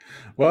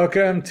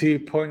Welcome to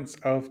Points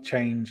of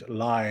Change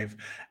Live.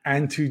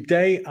 And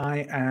today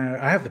I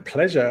have the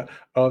pleasure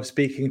of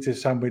speaking to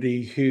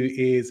somebody who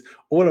is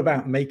all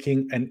about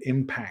making an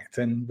impact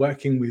and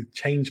working with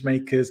change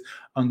makers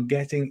on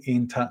getting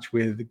in touch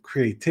with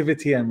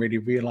creativity and really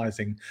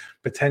realizing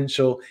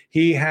potential.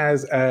 He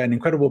has an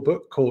incredible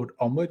book called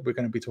Onward. We're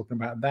going to be talking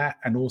about that,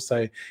 and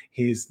also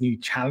his new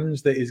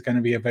challenge that is going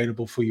to be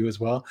available for you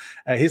as well.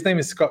 His name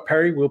is Scott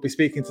Perry. We'll be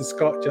speaking to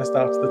Scott just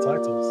after the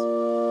titles.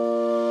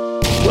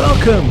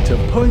 Welcome to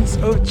Points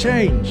of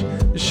Change,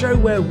 the show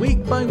where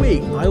week by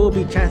week I will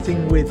be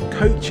chatting with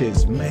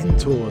coaches,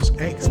 mentors,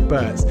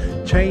 experts,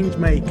 change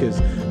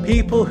makers,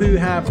 people who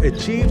have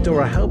achieved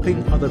or are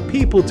helping other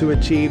people to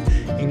achieve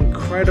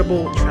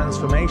incredible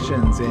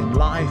transformations in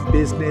life,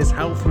 business,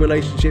 health,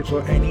 relationships,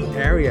 or any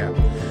area.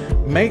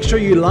 Make sure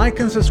you like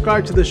and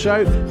subscribe to the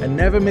show and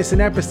never miss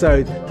an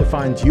episode to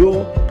find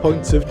your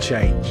points of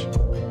change.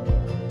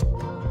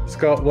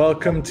 Scott,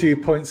 welcome to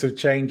Points of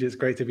Change. It's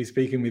great to be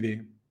speaking with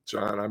you.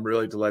 John, I'm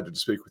really delighted to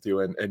speak with you,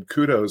 and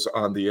kudos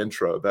on the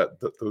intro.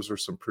 Those are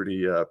some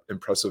pretty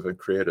impressive and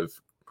creative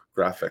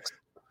graphics.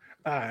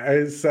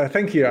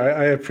 Thank you.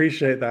 I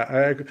appreciate that.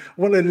 I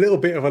want a little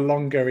bit of a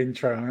longer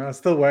intro. I'm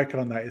still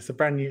working on that. It's a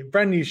brand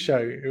new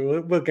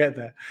show. We'll get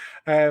there.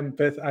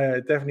 But I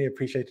definitely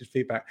appreciated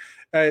feedback.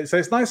 So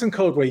it's nice and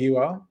cold where you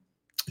are.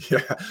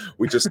 Yeah,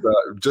 we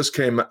just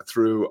came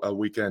through a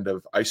weekend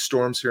of ice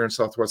storms here in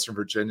southwestern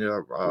Virginia.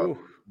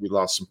 We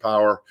lost some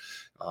power.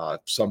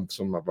 Some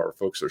of our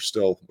folks are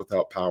still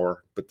without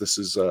power, but this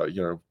is,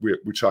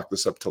 we chalk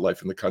this up to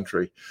life in the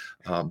country.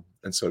 And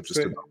so just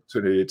an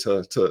opportunity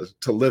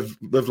to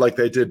live like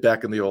they did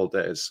back in the old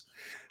days.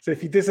 So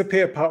if you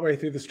disappear partway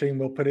through the stream,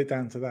 we'll put it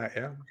down to that.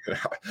 Yeah.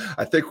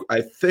 I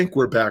think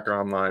we're back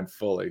online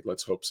fully.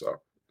 Let's hope so.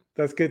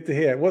 That's good to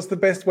hear. What's the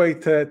best way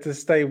to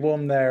stay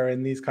warm there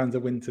in these kinds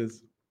of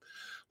winters?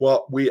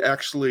 Well, we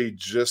actually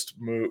just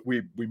moved.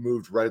 We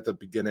moved right at the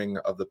beginning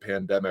of the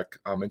pandemic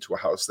into a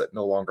house that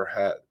no longer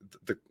had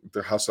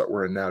the house that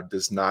we're in now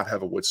does not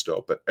have a wood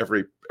stove. But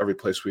every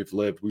place we've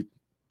lived, we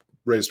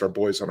raised our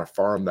boys on a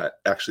farm that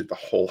actually the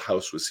whole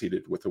house was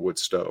heated with a wood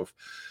stove.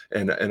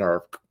 And in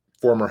our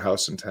former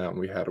house in town,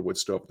 we had a wood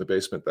stove in the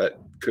basement that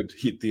could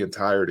heat the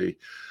entirety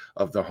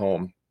of the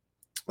home.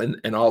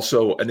 And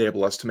also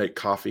enable us to make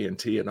coffee and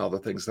tea and all the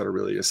things that are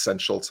really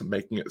essential to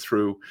making it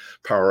through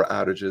power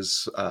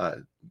outages.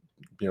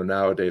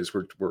 Nowadays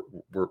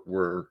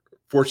we're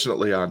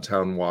fortunately on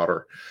town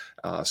water,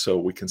 so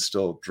we can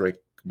still drink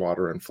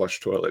water and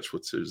flush toilets,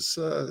 which is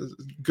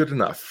good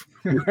enough.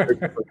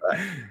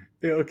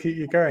 It'll keep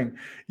you going.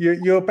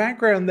 Your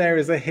background there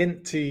is a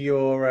hint to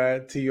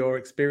your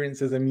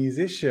experience as a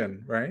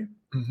musician, right?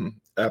 Mm-hmm.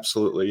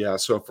 Absolutely, yeah.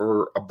 So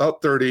for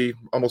about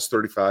almost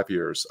 35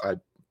 years, I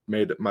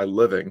made my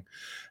living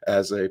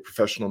as a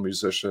professional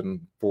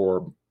musician.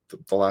 For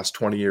the last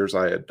 20 years,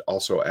 I had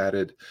also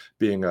added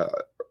being a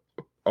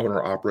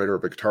owner-operator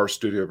of a guitar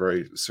studio,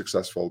 very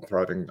successful,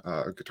 thriving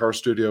guitar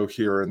studio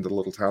here in the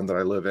little town that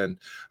I live in.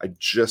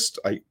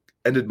 I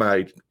ended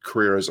my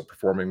career as a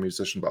performing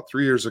musician about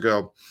 3 years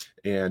ago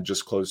and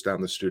just closed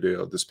down the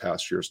studio this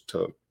past year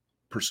to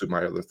pursue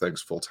my other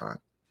things full-time.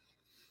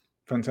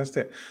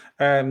 Fantastic.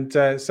 And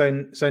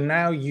so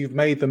now you've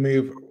made the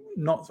move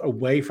not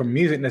away from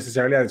music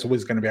necessarily. It's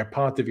always going to be a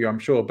part of you, I'm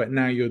sure, but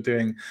now you're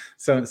doing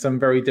some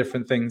very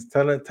different things.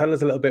 Tell us a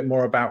little bit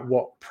more about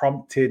what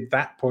prompted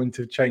that point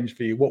of change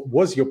for you. What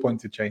was your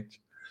point of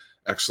change?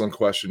 Excellent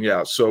question.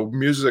 Yeah. So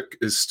music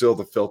is still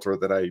the filter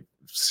that I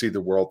see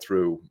the world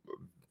through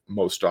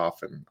most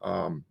often.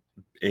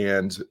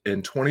 And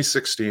in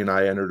 2016,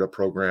 I entered a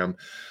program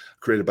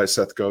created by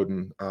Seth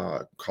Godin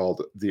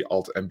called the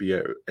Alt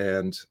MBA.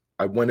 And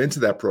I went into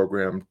that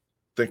program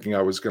thinking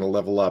I was going to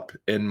level up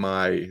in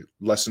my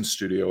lesson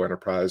studio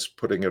enterprise,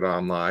 putting it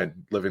online,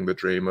 living the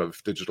dream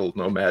of digital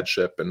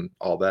nomadship and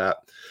all that.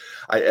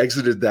 I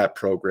exited that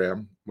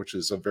program, which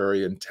is a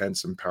very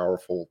intense and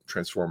powerful,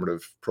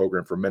 transformative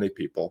program for many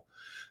people,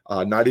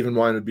 not even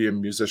wanting to be a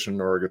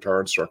musician or a guitar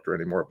instructor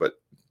anymore, but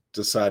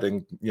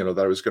deciding, that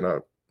I was going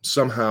to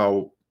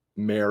somehow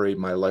marry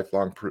my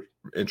lifelong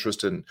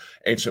interest in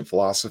ancient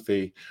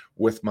philosophy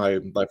with my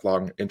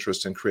lifelong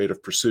interest in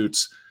creative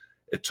pursuits.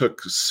 It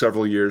took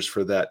several years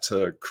for that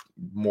to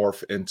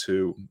morph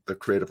into the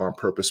Creative on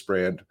Purpose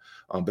brand.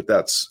 But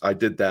I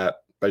did that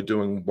by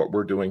doing what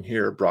we're doing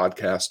here,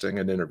 broadcasting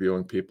and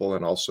interviewing people,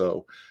 and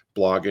also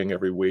blogging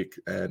every week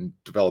and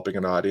developing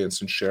an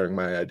audience and sharing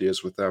my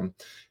ideas with them.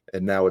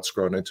 And now it's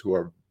grown into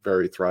a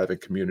very thriving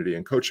community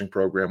and coaching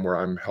program where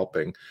I'm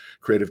helping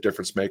creative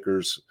difference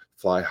makers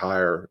fly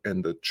higher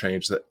in the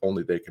change that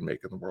only they can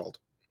make in the world.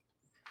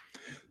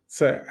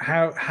 So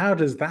how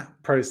does that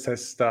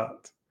process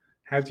start?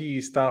 How do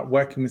you start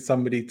working with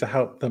somebody to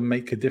help them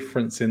make a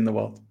difference in the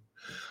world?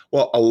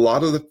 Well, a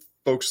lot of the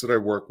folks that I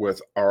work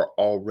with are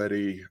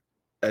already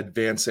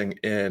advancing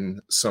in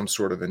some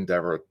sort of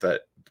endeavor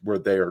where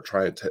they are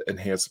trying to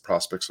enhance the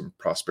prospects and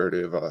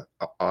prosperity of an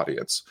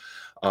audience.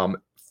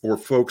 For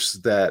folks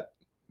that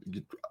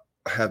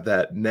have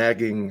that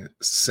nagging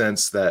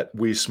sense, that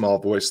wee small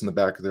voice in the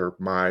back of their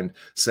mind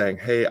saying,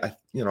 hey,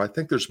 I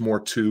think there's more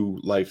to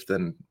life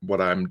than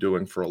what I'm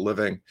doing for a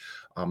living.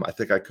 I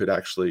think I could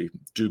actually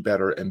do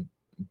better and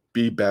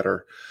be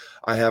better.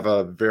 I have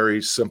a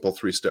very simple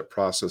 3-step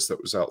process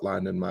that was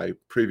outlined in my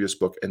previous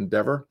book,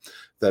 Endeavor,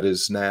 that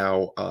is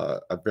now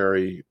a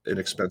very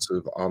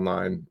inexpensive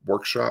online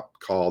workshop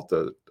called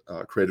the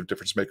Creative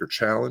Difference Maker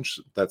Challenge.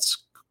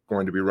 That's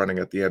going to be running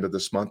at the end of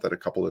this month at a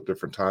couple of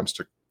different times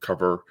to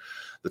cover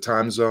the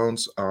time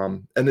zones.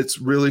 And it's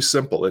really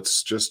simple.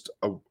 It's just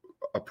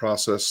a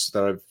process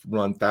that I've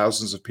run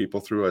thousands of people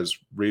through as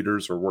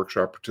readers or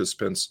workshop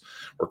participants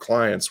or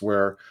clients,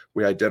 where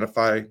we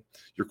identify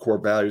your core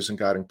values and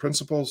guiding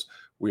principles.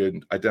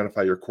 We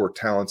identify your core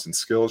talents and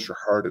skills, your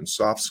hard and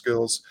soft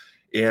skills.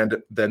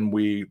 And then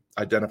we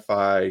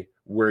identify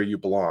where you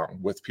belong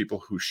with people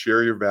who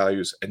share your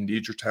values and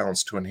need your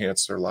talents to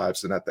enhance their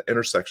lives. And at the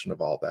intersection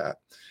of all that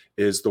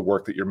is the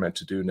work that you're meant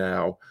to do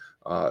now,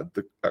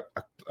 the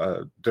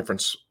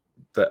difference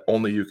that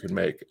only you can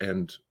make.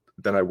 And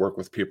then I work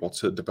with people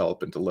to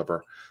develop and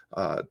deliver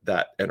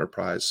that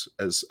enterprise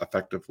as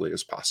effectively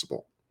as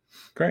possible.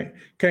 Great.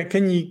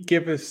 Can you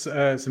give us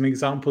some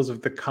examples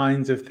of the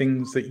kinds of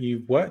things that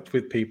you've worked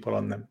with people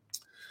on them?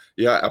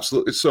 Yeah,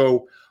 absolutely.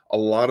 So a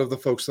lot of the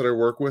folks that I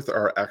work with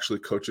are actually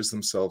coaches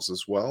themselves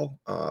as well.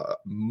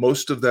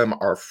 Most of them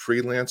are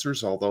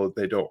freelancers, although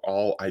they don't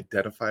all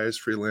identify as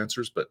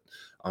freelancers. But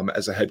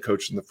as a head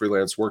coach in the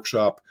freelance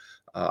workshop,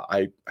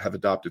 I have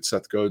adopted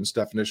Seth Godin's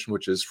definition,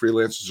 which is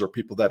freelancers are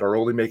people that are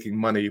only making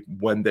money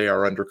when they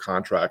are under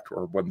contract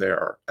or when they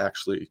are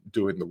actually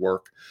doing the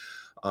work.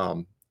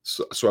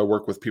 So I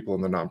work with people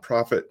in the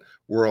nonprofit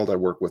world. I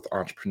work with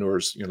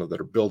entrepreneurs, that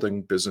are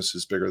building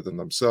businesses bigger than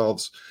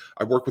themselves.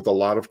 I work with a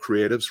lot of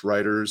creatives,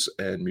 writers,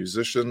 and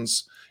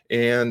musicians.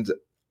 And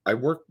I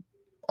work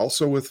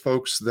also with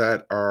folks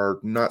that are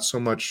not so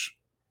much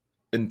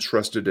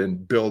interested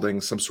in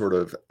building some sort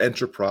of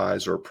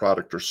enterprise or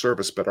product or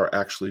service, but are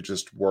actually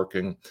just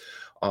working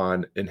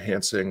on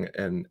enhancing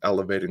and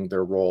elevating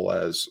their role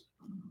as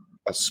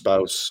a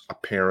spouse, a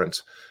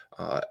parent,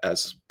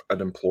 as an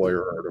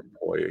employer or an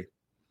employee.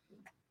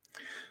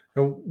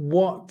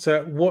 What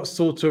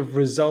sort of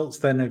results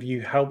then have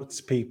you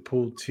helped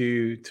people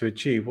to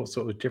achieve? What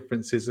sort of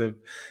differences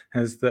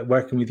has that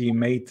working with you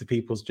made to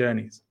people's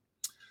journeys?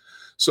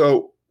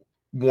 So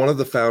one of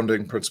the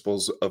founding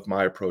principles of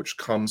my approach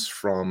comes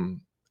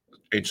from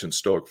ancient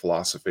Stoic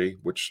philosophy,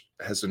 which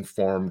has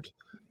informed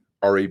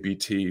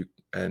REBT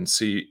and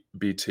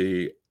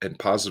CBT and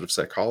positive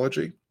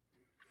psychology.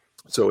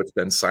 So it's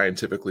been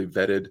scientifically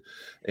vetted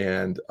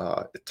and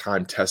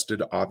time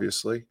tested,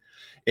 obviously.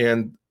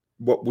 And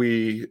what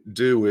we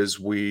do is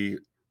we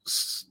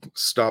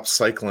stop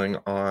cycling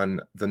on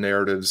the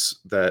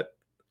narratives that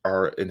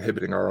are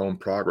inhibiting our own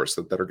progress,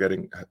 that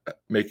are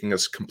making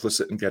us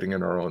complicit and getting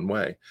in our own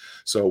way.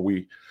 So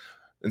we,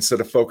 instead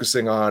of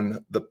focusing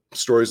on the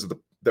stories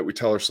that we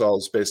tell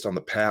ourselves based on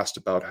the past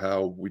about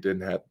how we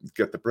didn't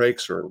get the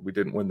breaks, or we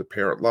didn't win the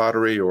parent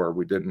lottery, or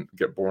we didn't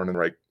get born in the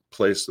right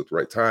place at the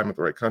right time, at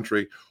the right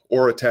country,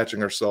 or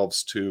attaching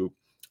ourselves to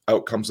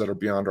outcomes that are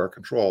beyond our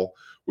control,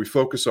 we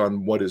focus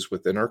on what is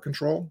within our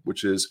control,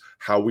 which is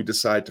how we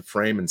decide to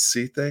frame and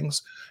see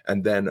things,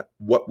 and then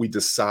what we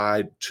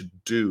decide to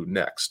do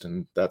next.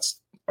 And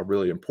that's a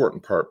really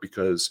important part,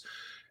 because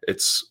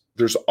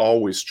there's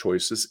always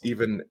choices,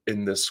 even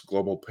in this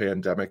global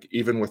pandemic,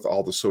 even with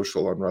all the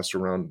social unrest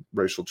around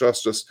racial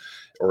justice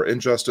or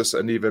injustice,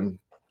 and even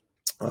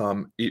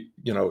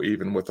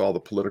even with all the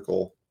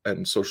political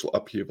and social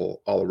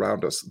upheaval all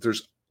around us,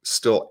 there's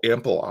still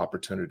ample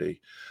opportunity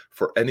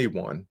for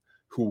anyone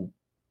who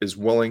is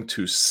willing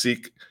to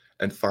seek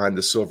and find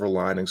the silver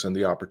linings and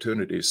the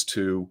opportunities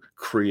to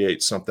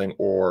create something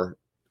or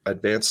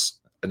advance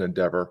an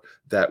endeavor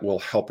that will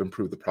help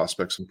improve the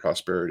prospects and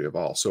prosperity of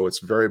all. So it's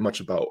very much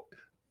about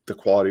the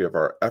quality of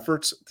our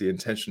efforts, the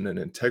intention and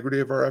integrity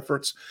of our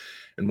efforts.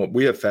 And what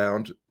we have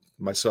found,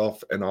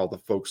 myself and all the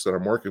folks that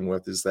I'm working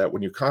with, is that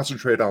when you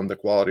concentrate on the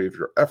quality of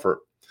your effort,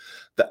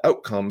 the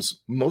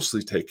outcomes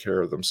mostly take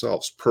care of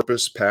themselves.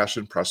 Purpose,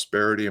 passion,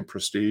 prosperity, and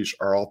prestige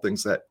are all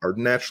things that are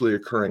naturally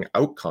occurring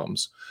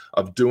outcomes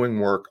of doing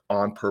work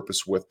on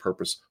purpose, with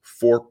purpose,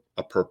 for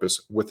a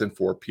purpose, with and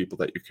for people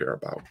that you care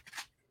about.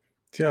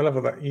 Yeah, I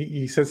love that.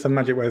 You said some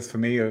magic words for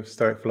me of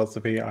Stoic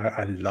philosophy.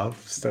 I love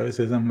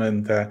Stoicism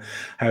and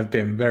have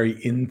been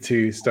very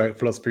into Stoic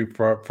philosophy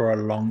for a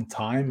long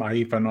time. I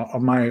even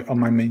on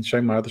my main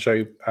show, my other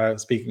show,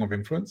 Speaking of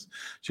Influence,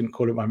 shouldn't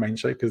call it my main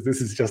show because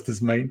this is just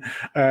as main.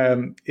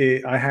 I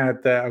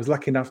was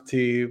lucky enough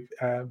to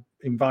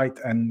invite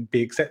and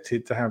be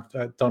accepted to have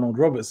Donald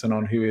Robertson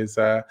on, who is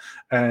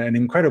an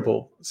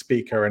incredible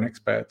speaker and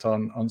expert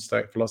on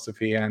Stoic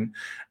philosophy, and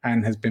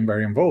has been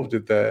very involved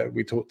with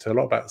we talked a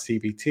lot about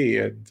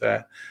CBT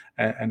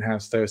and how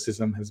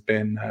Stoicism has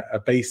been a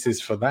basis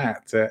for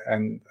that,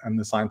 and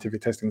the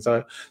scientific testing.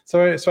 So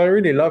I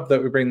really love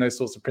that we bring those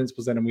sorts of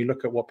principles in, and we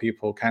look at what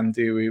people can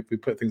do. We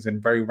put things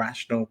in very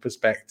rational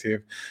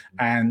perspective,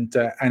 and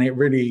it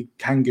really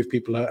can give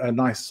people a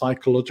nice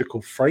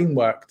psychological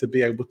framework to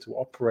be able to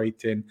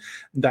operate in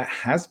that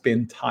has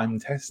been time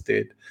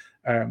tested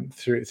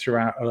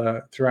throughout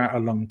a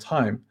long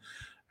time.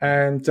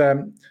 And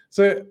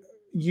so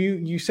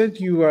you said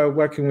you were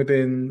working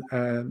within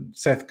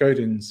Seth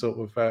Godin's sort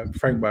of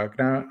framework.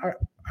 Now,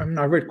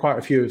 I read quite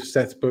a few of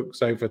Seth's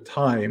books over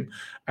time,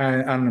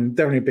 and I'm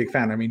definitely a big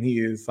fan. I mean, he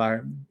is like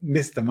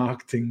Mr.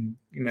 Marketing,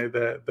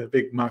 the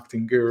big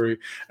marketing guru.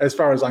 As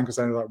far as I'm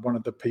concerned, like one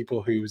of the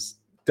people who's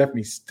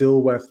definitely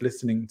still worth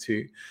listening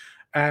to.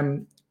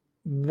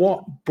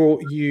 What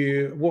brought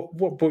you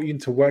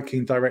into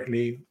working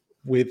directly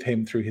with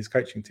him through his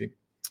coaching team?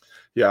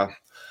 Yeah.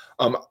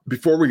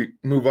 Before we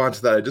move on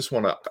to that, I just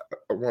want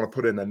to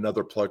put in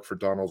another plug for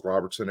Donald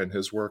Robertson and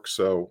his work.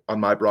 So on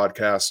my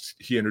broadcast,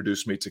 he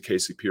introduced me to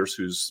Casey Pierce,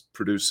 who's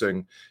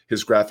producing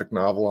his graphic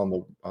novel on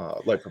the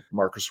life of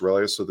Marcus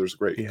Aurelius. So there's a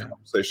great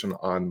conversation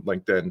on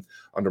LinkedIn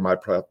under my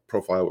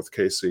profile with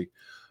Casey.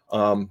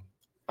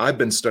 I've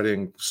been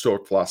studying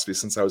Stoic philosophy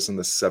since I was in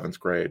the 7th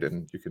grade,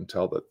 and you can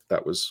tell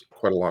that was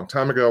quite a long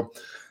time ago.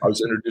 I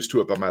was introduced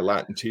to it by my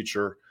Latin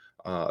teacher,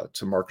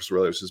 to Marcus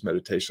Aurelius's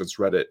Meditations,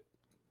 read it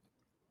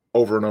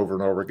over and over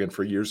and over again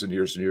for years and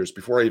years and years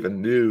before I even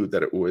knew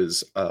that it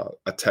was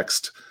a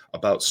text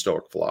about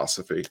Stoic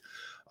philosophy.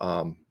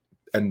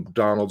 And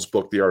Donald's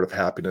book, The Art of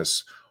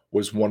Happiness,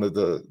 was one of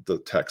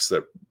the texts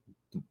that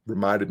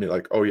reminded me,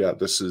 like, oh yeah,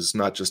 this is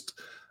not just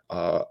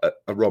a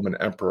Roman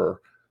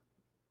emperor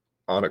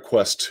on a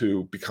quest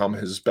to become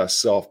his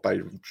best self by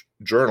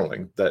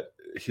journaling, that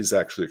he's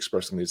actually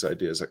expressing these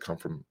ideas that come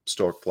from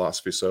Stoic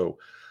philosophy. So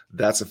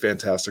that's a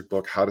fantastic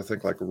book. How to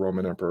Think Like a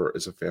Roman Emperor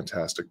is a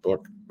fantastic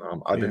book.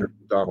 I've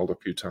interviewed Donald a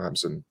few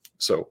times, and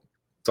so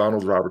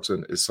Donald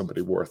Robertson is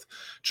somebody worth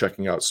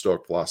checking out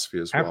Stoic philosophy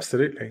as well.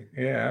 Absolutely,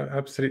 yeah,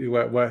 absolutely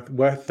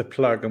worth the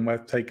plug and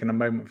worth taking a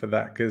moment for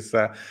that, because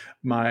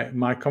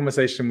my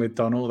conversation with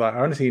Donald, I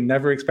honestly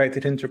never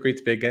expected him to agree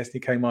to be a guest. He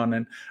came on,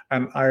 and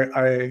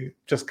I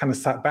just kind of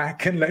sat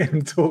back and let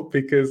him talk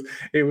because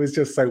it was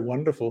just so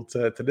wonderful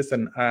to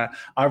listen.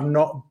 I've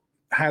not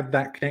had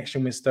that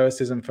connection with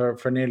Stoicism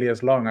for nearly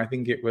as long. I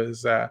think it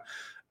was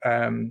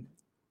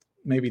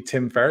maybe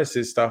Tim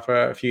Ferriss's stuff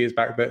a few years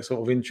back that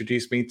sort of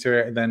introduced me to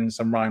it, and then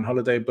some Ryan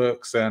Holiday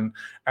books, and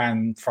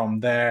from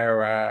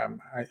there,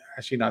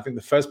 I think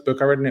the first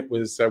book I read in it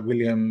was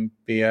William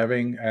B.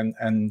 Irving,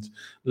 and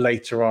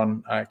later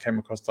on I came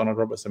across Donald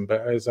Robertson.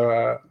 But it was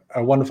a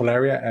wonderful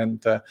area,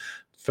 and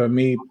for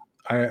me,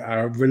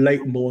 I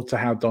relate more to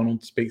how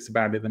Donald speaks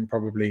about it than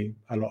probably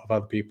a lot of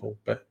other people.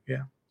 But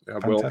yeah,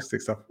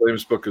 fantastic stuff.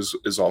 William's book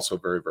is also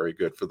very, very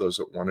good for those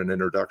that want an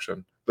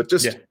introduction. But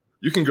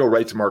you can go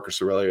right to Marcus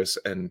Aurelius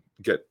and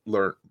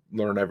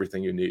learn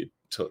everything you need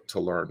to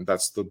learn.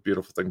 That's the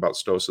beautiful thing about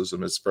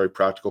Stoicism. It's very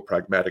practical,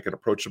 pragmatic, and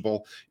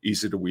approachable,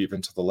 easy to weave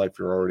into the life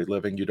you're already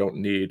living. You don't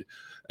need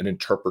an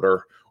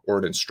interpreter or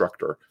an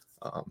instructor.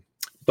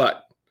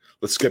 But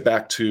let's get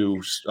back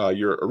to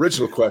your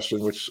original question,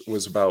 which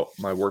was about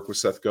my work with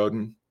Seth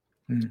Godin.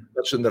 I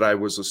mentioned that I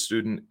was a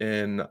student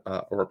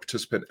or a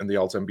participant in the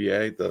Alt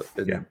MBA.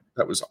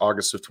 That was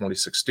August of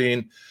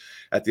 2016.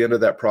 At the end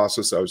of that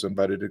process, I was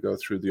invited to go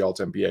through the Alt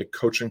MBA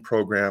coaching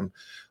program,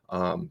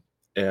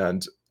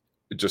 and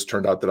it just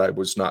turned out that I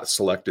was not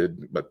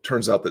selected. But it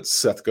turns out that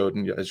Seth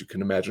Godin, as you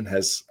can imagine,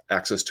 has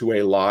access to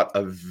a lot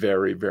of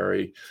very,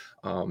 very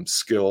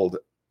skilled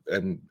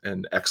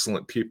and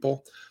excellent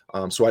people.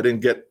 So I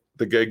didn't get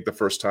the gig the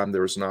first time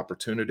there was an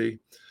opportunity.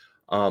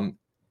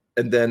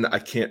 And then I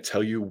can't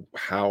tell you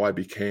how I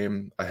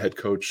became a head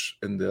coach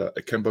in the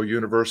Akimbo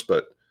universe,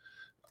 but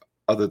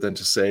other than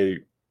to say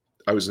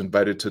I was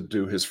invited to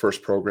do his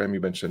first program. You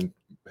mentioned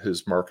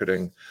his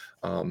marketing,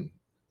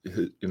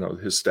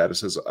 his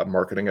status as a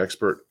marketing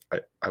expert.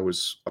 I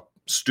was a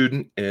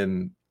student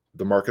in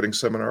the marketing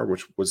seminar,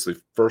 which was the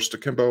first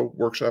Akimbo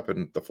workshop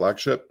and the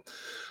flagship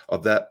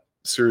of that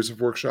series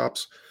of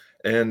workshops.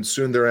 And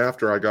soon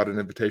thereafter, I got an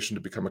invitation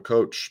to become a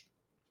coach,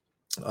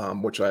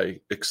 which I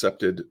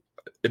accepted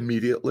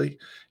immediately.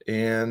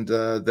 And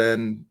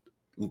then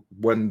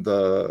when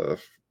the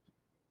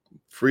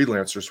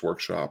freelancers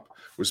workshop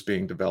was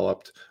being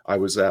developed, I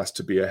was asked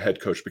to be a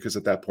head coach because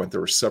at that point there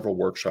were several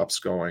workshops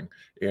going,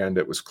 and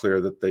it was clear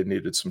that they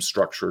needed some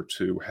structure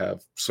to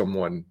have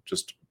someone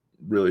just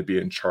really be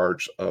in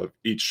charge of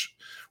each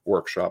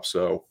workshop.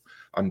 So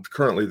I'm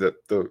currently the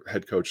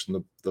head coach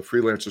in the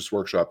freelancers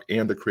workshop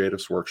and the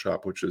creatives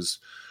workshop, which is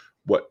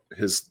what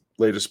his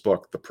latest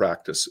book, The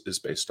Practice, is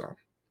based on.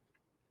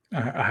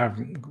 I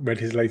haven't read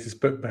his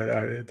latest book, but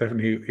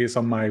definitely it's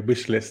on my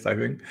wish list, I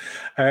think.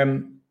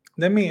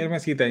 Let me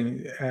see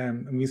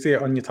then. We see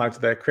it on your title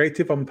there,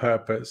 Creative on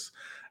Purpose.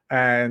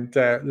 And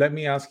let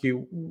me ask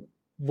you,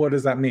 what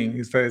does that mean?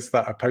 Is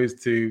that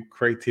opposed to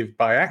creative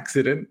by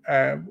accident?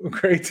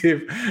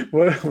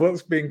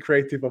 What's being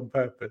creative on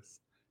purpose?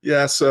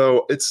 Yeah,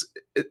 so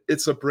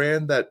it's a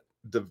brand that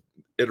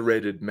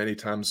iterated many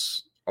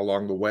times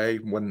along the way.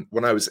 When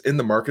I was in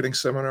the marketing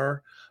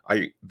seminar,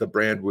 the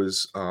brand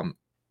was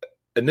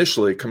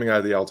initially coming out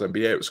of the Alt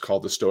MBA. It was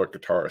called the Stoic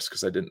Guitarist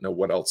because I didn't know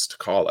what else to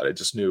call it. I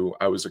just knew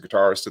I was a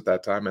guitarist at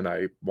that time, and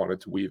I wanted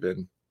to weave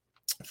in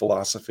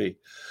philosophy.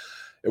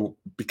 It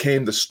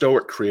became the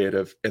Stoic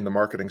Creative in the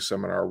marketing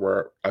seminar,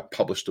 where I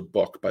published a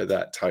book by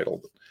that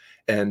title.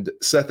 And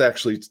Seth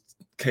actually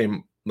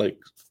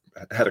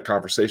had a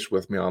conversation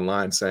with me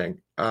online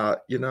saying,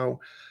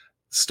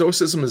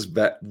 Stoicism is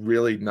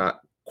really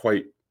not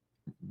quite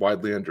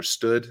widely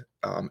understood,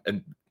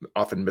 and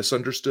often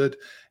misunderstood.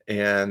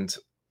 And,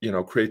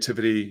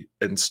 creativity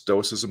and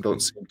Stoicism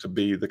don't seem to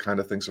be the kind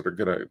of things that are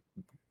going to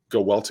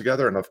go well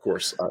together. And of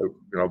course,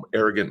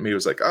 arrogant me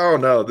was like, oh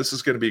no, this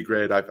is going to be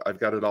great. I've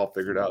got it all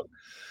figured out.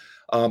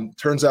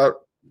 Turns out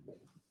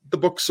the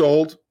book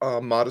sold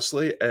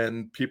modestly,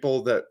 and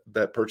people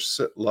that purchase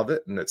it love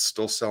it, and it's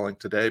still selling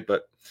today.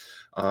 But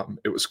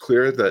it was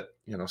clear that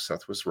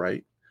Seth was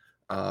right.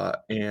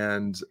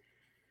 And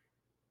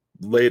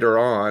later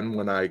on,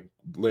 when I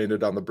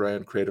landed on the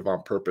brand Creative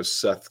on Purpose,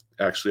 Seth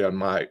actually on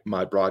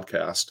my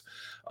broadcast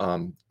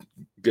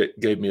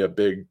gave me a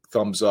big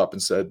thumbs up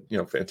and said,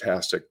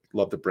 fantastic,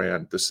 love the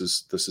brand. This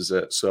is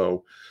it.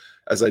 So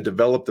as I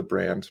developed the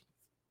brand,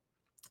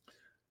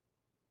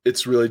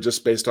 it's really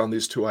just based on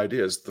these two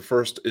ideas. The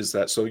first is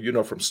that,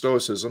 from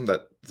Stoicism,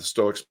 that the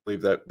Stoics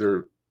believe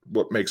that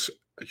what makes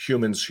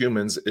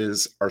humans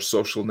is our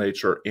social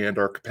nature and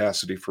our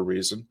capacity for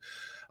reason.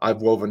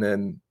 I've woven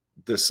in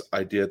this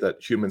idea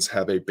that humans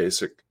have a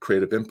basic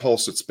creative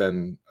impulse. It's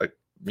been,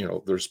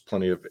 there's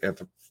plenty of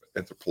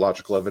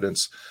anthropological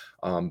evidence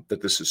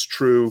that this is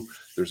true.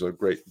 There's a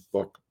great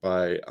book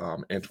by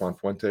Antoine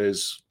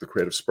Fuentes, The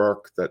Creative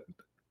Spark, that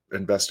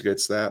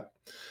investigates that.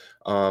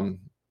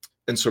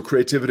 And so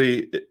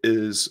creativity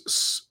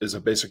is a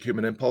basic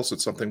human impulse.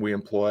 It's something we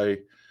employ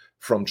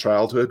from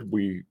childhood.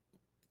 We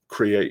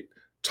create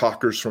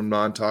talkers from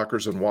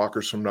non-talkers and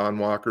walkers from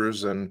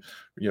non-walkers. And,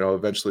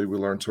 eventually we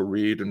learn to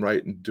read and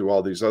write and do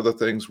all these other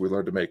things. We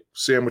learn to make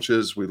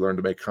sandwiches. We learn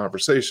to make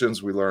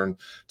conversations. We learn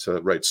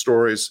to write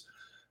stories.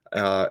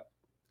 And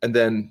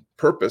then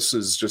purpose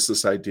is just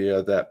this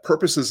idea that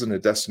purpose isn't a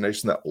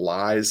destination that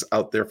lies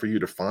out there for you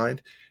to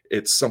find.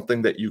 It's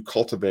something that you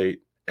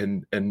cultivate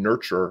and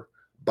nurture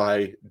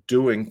by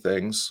doing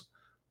things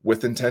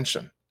with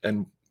intention.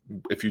 And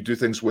if you do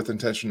things with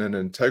intention and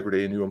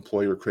integrity, and you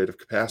employ your creative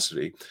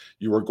capacity,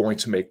 you are going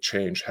to make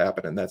change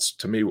happen. And that's,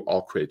 to me,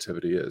 all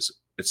creativity is.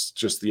 It's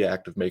just the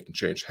act of making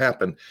change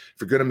happen. If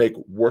you're going to make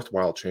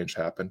worthwhile change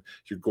happen,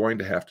 you're going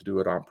to have to do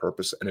it on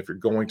purpose. And if you're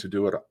going to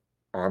do it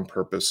on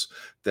purpose,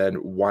 then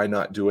why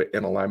not do it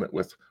in alignment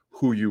with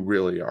who you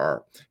really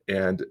are,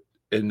 and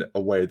in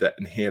a way that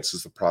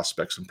enhances the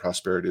prospects and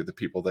prosperity of the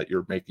people that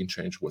you're making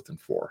change with and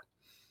for.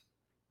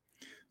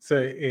 So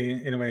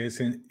in a way, it's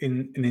in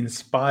an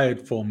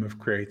inspired form of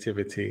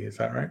creativity. Is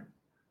that right?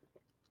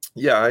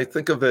 Yeah, I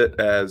think of it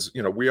as,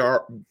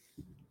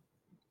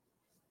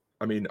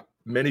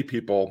 many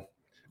people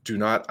do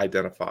not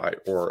identify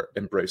or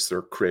embrace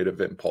their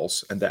creative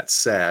impulse, and that's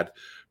sad,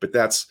 but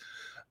that's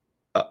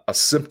a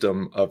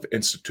symptom of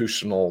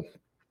institutional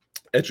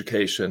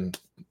education,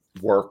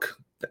 work,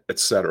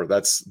 etc.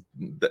 That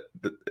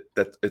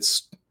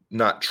it's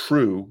not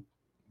true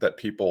that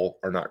people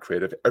are not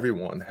creative.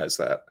 Everyone has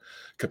that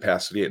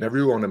capacity, and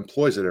everyone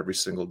employs it every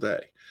single day.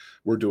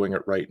 We're doing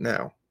it right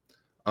now.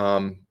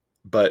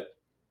 But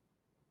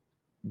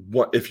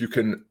what if you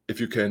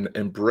can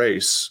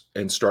embrace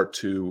and start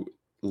to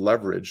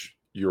leverage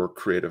your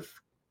creative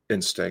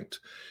instinct,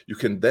 you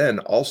can then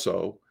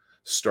also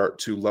start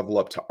to level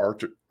up to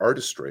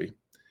artistry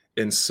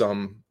in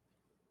some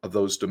of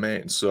those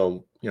domains.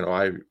 So,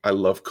 I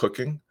love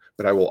cooking,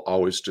 but I will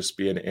always just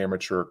be an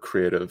amateur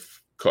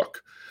creative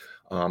cook.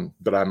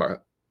 But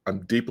I'm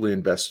deeply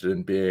invested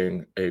in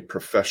being a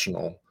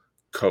professional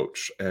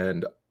coach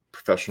and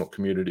professional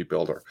community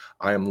builder.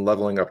 I am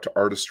leveling up to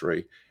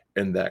artistry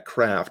in that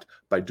craft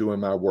by doing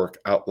my work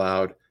out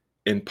loud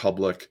in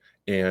public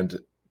and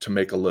to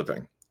make a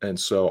living. And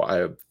so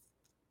I am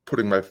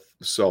putting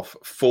myself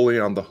fully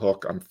on the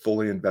hook. I'm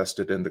fully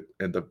invested in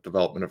the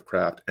development of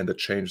craft and the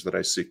change that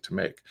I seek to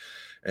make.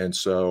 And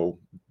so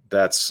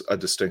that's a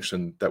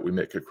distinction that we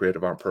make at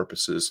Creative on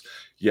Purpose is,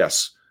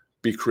 yes,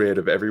 be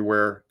creative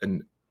everywhere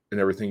and in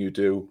everything you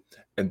do,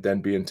 and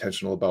then be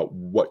intentional about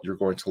what you're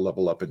going to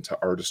level up into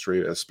artistry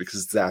is,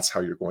 because that's how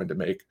you're going to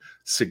make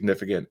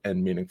significant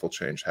and meaningful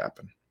change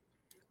happen.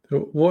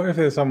 So what if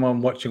there's someone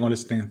watching or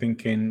listening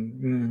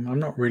thinking, I'm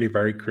not really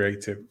very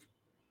creative?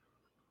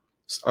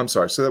 I'm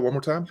sorry, say that one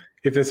more time.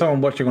 If there's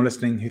someone watching or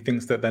listening who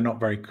thinks that they're not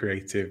very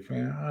creative,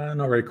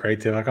 not very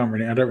creative, not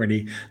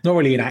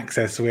really in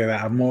access with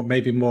that. I'm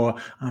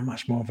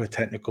much more of a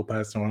technical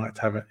person. I like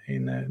to have it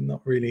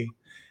not really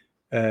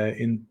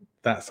in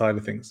that side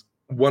of things.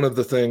 One of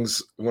the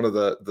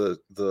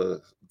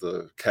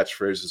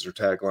catchphrases or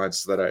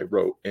taglines that I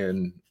wrote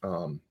in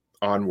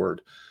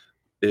Onward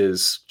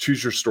is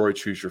choose your story,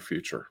 choose your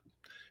future.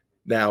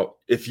 Now,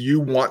 if you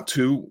want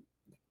to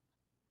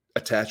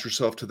attach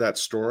yourself to that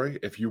story,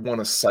 if you want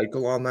to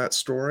cycle on that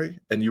story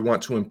and you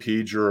want to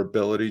impede your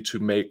ability to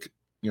make,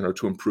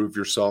 to improve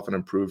yourself and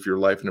improve your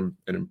life and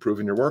improve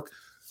in your work,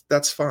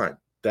 that's fine.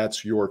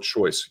 That's your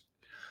choice.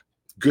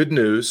 Good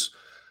news,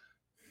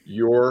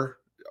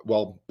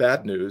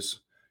 bad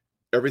news,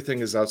 everything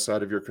is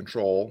outside of your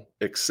control,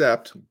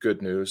 except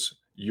good news,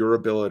 your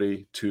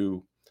ability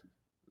to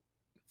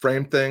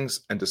frame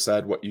things and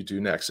decide what you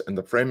do next. And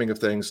the framing of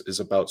things is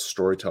about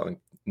storytelling.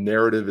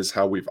 Narrative is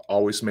how we've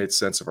always made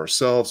sense of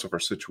ourselves, of our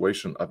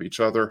situation, of each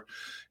other.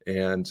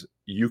 And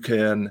you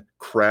can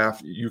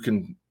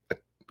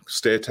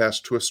stay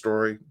attached to a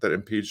story that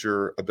impedes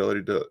your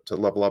ability to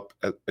level up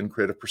in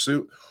creative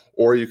pursuit,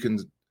 or you can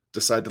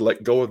decide to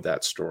let go of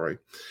that story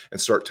and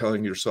start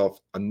telling yourself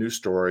a new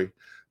story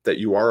that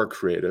you are a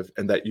creative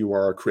and that you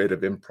are a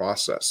creative in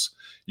process.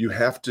 You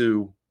have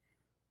to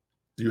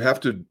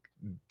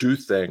do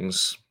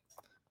things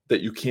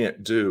that you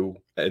can't do,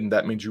 and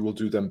that means you will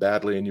do them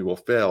badly and you will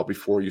fail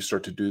before you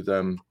start to do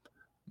them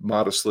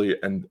modestly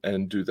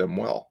and do them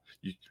well.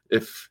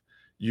 If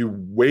you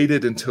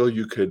waited until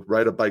you could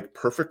ride a bike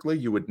perfectly,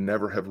 you would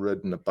never have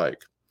ridden a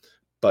bike.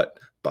 But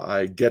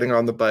by getting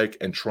on the bike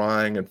and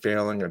trying and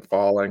failing and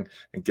falling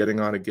and getting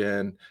on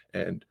again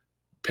and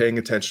paying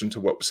attention to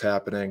what was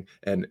happening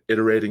and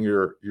iterating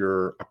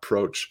your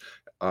approach,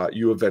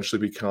 you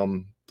eventually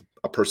become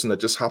a person that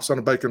just hops on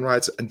a bike and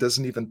rides and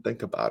doesn't even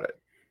think about it.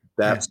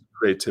 That's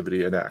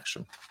creativity in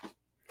action.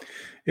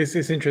 It's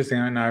interesting.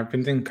 I know I've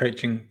been doing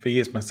coaching for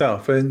years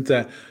myself, and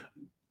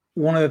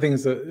one of the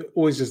things that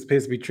always just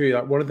appears to be true,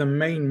 like one of the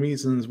main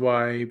reasons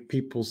why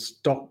people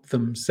stop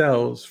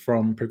themselves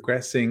from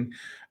progressing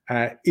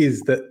is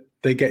that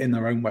they get in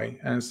their own way.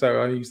 And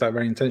so I use that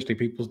very intentionally.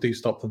 People do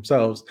stop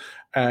themselves.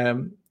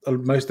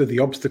 Most of the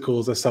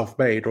obstacles are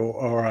self-made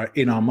or are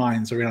in our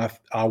minds or in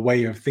our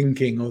way of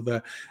thinking,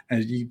 or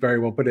as you very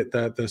well put it,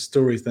 the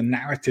stories, the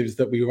narratives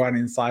that we run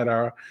inside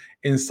our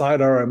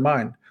own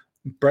mind.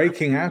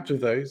 Breaking out of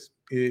those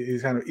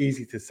is kind of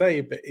easy to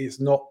say, but it's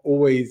not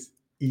always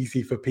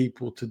easy for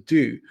people to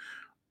do.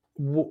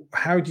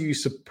 How do you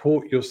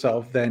support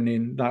yourself then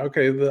in like,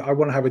 okay, I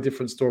want to have a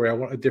different story, I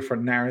want a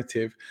different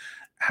narrative.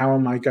 How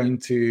am I going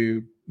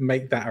to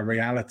make that a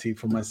reality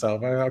for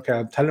myself? Okay,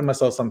 I'm telling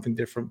myself something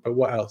different, but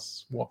what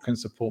else? What can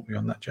support me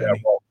on that journey?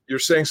 Yeah, well, you're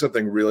saying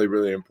something really,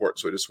 really important,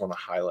 so I just want to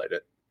highlight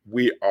it.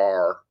 We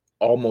are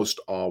almost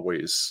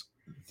always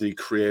the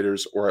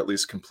creators, or at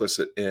least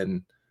complicit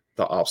in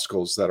the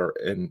obstacles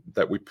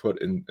that we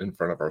put in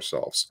front of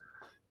ourselves.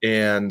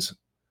 And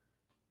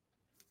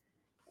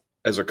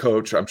as a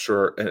coach, I'm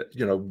sure,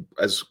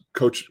 as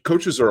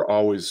coaches are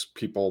always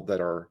people that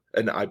are,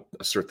 and I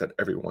assert that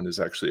everyone is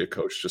actually a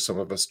coach. Just some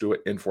of us do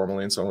it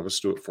informally and some of us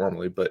do it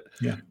formally. But,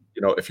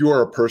 if you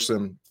are a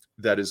person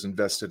that is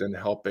invested in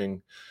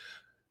helping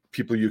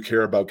people you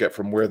care about get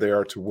from where they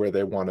are to where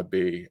they want to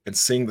be, and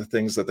seeing the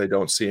things that they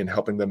don't see and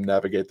helping them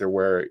navigate their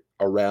way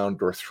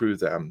around or through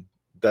them,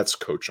 that's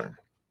coaching.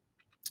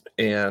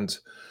 And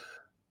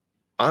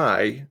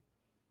I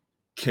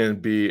can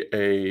be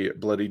a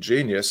bloody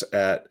genius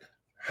at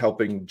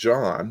helping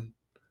John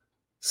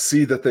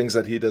see the things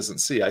that he doesn't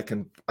see. I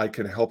can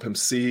help him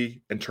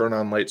see and turn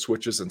on light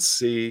switches and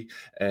see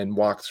and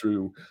walk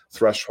through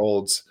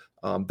thresholds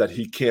that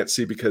he can't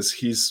see because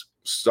he's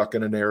stuck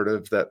in a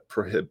narrative that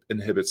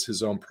inhibits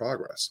his own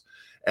progress.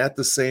 At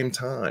the same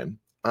time,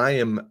 I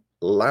am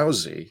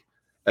lousy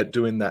at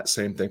doing that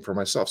same thing for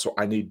myself. So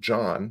I need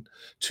John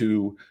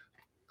to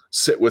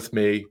sit with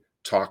me,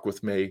 talk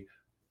with me,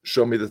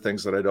 show me the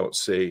things that I don't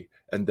see,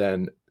 and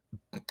then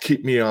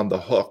keep me on the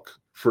hook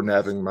for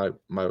navigating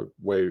my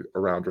way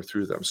around or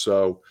through them.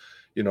 So,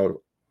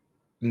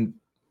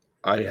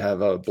 I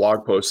have a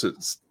blog post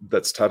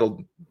that's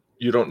titled,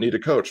 "You Don't Need a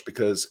Coach,"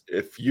 because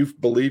if you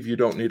believe you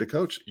don't need a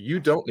coach, you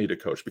don't need a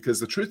coach. Because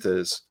the truth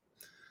is,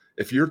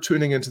 if you're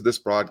tuning into this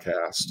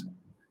broadcast,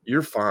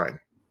 you're fine.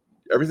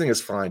 Everything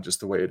is fine just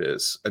the way it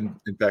is. And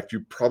in fact,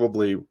 you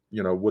probably,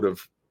 would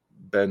have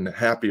been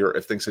happier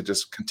if things had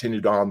just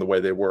continued on the way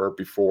they were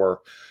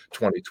before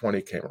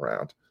 2020 came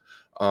around.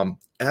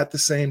 At the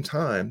same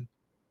time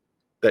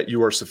that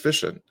you are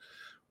sufficient,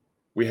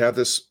 we have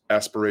this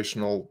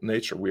aspirational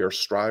nature. We are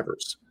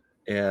strivers.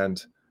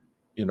 And,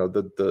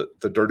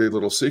 the dirty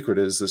little secret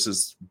is this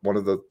is one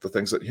of the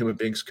things that human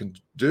beings can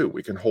do.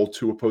 We can hold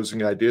two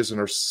opposing ideas in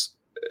our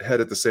head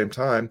at the same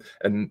time,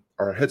 and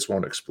our heads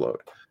won't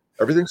explode.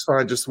 Everything's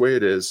fine just the way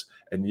it is.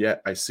 And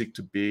yet I seek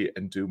to be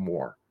and do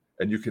more.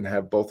 And you can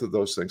have both of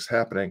those things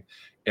happening,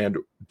 and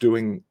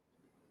doing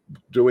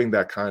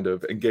that kind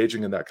of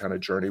engaging in that kind of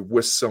journey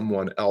with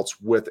someone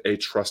else, with a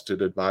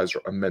trusted advisor,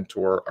 a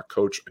mentor, a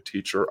coach, a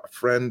teacher, a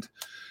friend.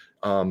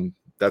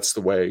 That's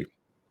the way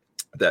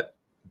that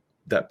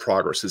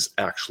progress is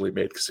actually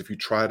made. Because if you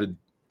try to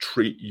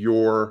treat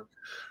your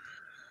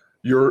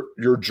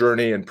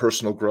journey and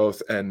personal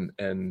growth and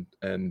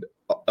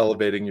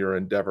elevating your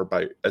endeavor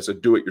as a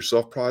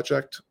do-it-yourself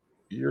project,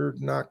 you're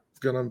not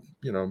gonna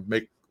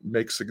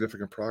make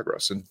significant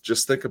progress. And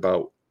just think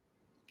about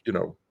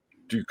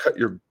Do you cut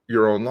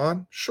your own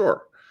lawn?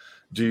 Sure.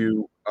 Do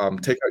you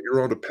take out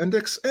your own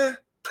appendix?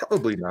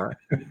 Probably not.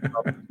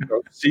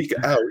 Seek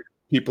out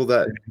people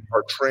that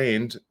are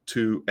trained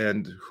to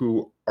and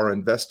who are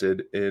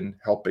invested in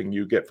helping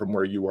you get from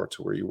where you are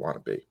to where you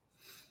want to be.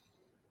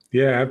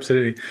 Yeah,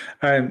 absolutely.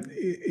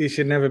 It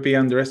should never be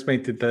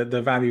underestimated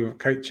the value of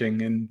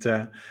coaching, and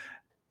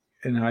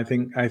I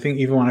think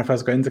even when I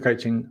first got into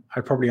coaching,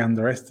 I probably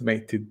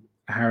underestimated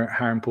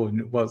how important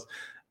it was.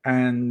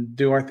 And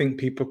do I think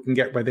people can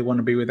get where they want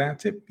to be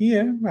without it?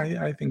 Yeah,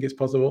 I think it's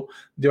possible.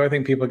 Do I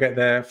think people get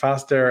there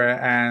faster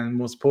and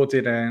more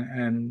supported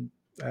and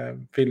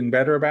feeling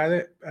better about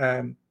it?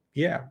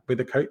 Yeah, with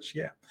a coach,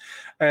 yeah.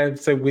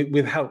 So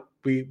with help,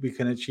 we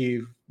can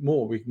achieve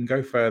more. We can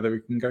go further.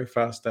 We can go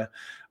faster.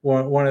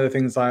 One of the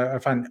things I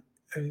find,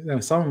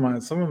 some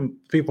of the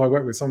people I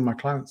work with, some of my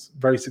clients,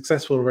 very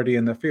successful already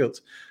in their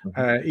fields.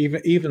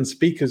 Even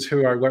speakers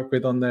who I work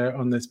with on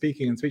their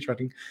speaking and speech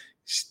writing,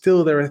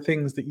 still there are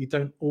things that you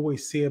don't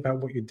always see about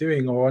what you're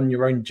doing or on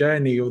your own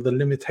journey, or the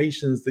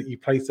limitations that you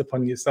place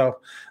upon yourself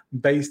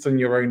based on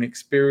your own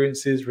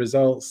experiences,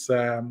 results,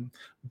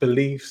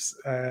 beliefs,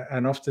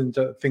 and often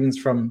things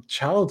from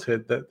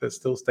childhood that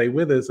still stay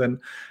with us and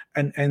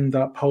end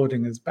up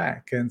holding us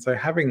back. And so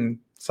having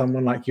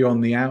someone like you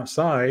on the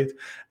outside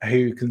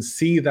who can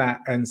see that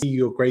and see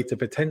your greater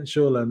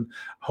potential and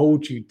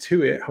hold you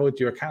to it, hold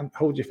your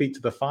feet to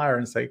the fire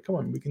and say, come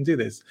on, we can do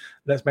this.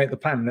 Let's make the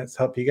plan. Let's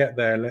help you get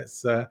there.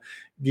 Let's give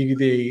you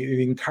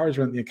the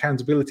encouragement, the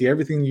accountability,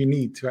 everything you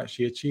need to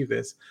actually achieve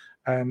this.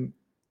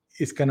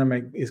 It's going to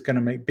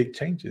make big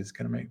changes. It's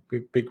going to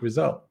make big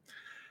result.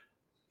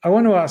 I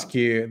want to ask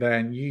you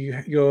then,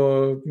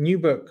 your new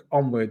book,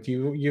 Onward,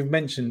 you've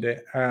mentioned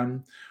it.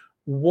 Tell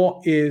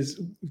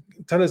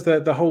us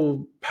the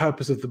whole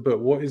purpose of the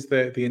book. What is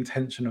the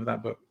intention of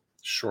that book?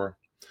 Sure.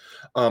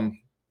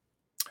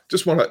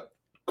 Just want to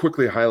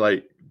quickly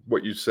highlight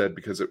what you said,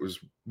 because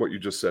what you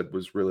just said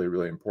was really,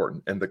 really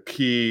important. And the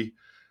key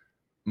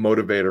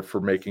motivator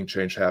for making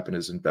change happen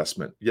is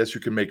investment. Yes,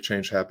 you can make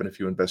change happen if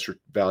you invest your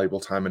valuable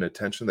time and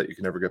attention that you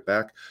can never get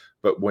back.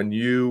 But when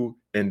you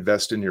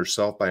invest in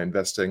yourself by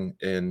investing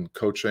in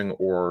coaching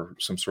or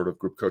some sort of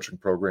group coaching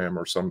program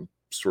or some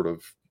sort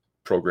of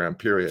program,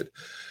 period,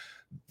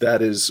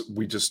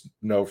 we just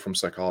know from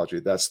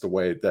psychology, that's the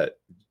way that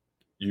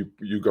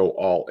you go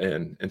all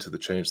into the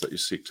change that you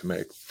seek to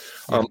make.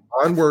 Yeah.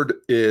 Onward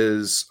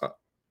is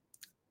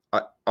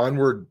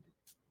Onward.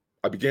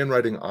 I began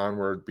writing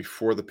Onward right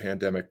before the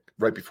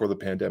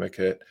pandemic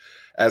hit.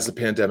 As the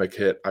pandemic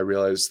hit, I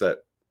realized that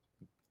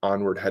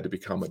Onward had to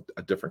become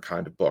a different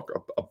kind of book,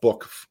 a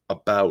book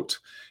about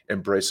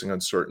embracing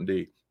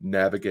uncertainty,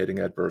 navigating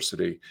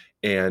adversity,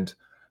 and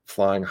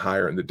flying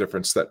higher, and the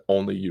difference that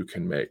only you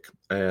can make.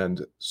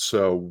 And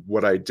so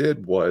what I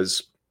did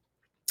was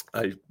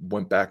I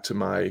went back to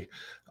my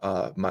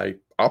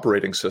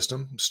operating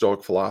system,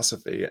 Stoic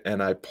philosophy,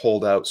 and I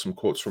pulled out some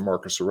quotes from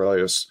Marcus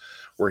Aurelius,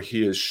 where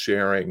he is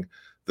sharing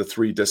the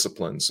 3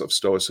 disciplines of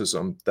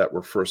Stoicism that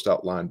were first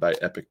outlined by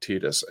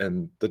Epictetus.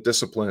 And the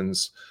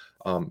disciplines,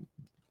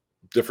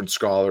 different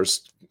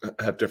scholars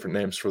have different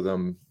names for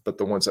them, but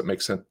the ones that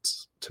make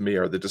sense to me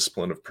are the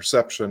discipline of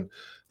perception,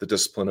 the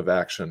discipline of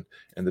action,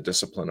 and the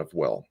discipline of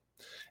will.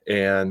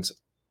 And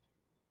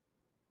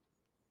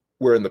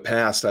where in the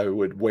past I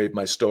would wave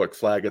my Stoic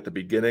flag at the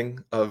beginning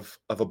of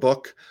a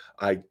book,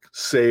 I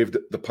saved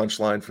the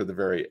punchline for the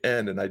very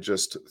end, and I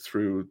just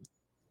threw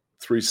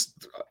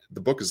the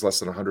book is less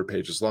than 100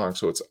 pages long,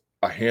 so it's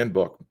a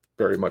handbook,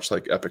 very much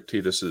like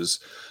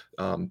Epictetus's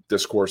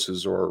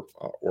discourses or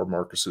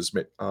Marcus's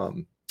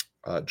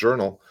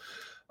journal.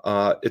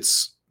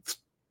 It's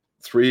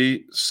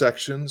 3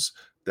 sections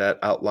that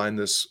outline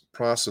this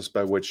process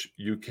by which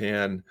you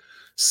can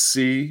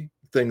see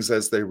things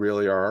as they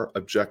really are,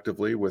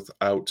 objectively,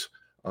 without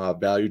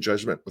value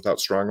judgment, without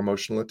strong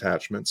emotional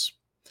attachments.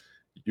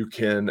 You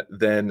can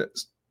then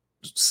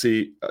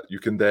see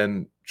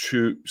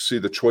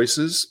the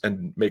choices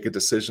and make a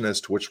decision as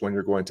to which one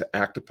you're going to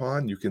act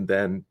upon. You can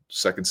then,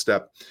 second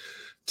step,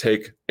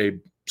 take a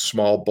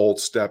small, bold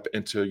step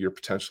into your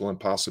potential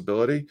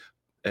impossibility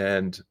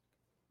and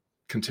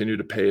continue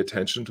to pay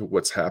attention to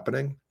what's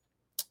happening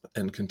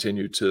and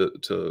continue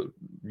to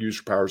use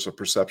your powers of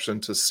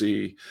perception to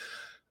see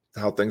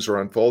how things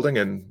are unfolding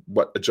and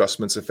what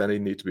adjustments, if any,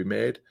 need to be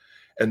made.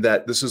 And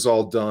that this is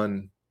all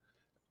done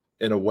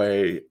in a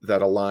way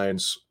that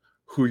aligns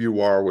who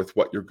you are with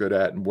what you're good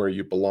at and where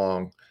you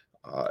belong.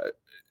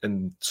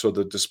 And so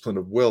the discipline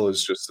of will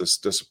is just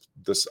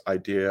this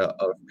idea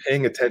of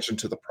paying attention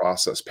to the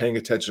process, paying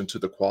attention to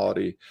the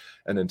quality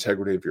and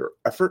integrity of your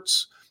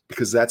efforts,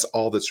 because that's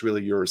all that's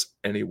really yours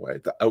anyway.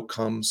 The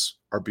outcomes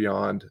are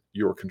beyond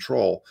your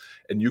control.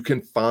 And you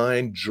can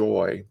find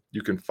joy,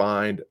 you can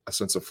find a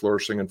sense of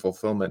flourishing and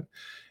fulfillment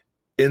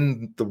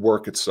in the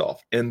work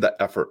itself, in the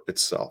effort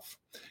itself.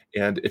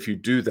 And if you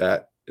do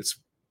that,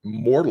 it's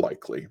more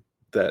likely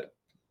that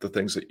the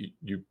things that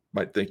you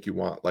might think you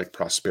want, like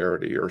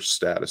prosperity or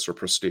status or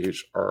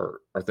prestige, are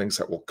things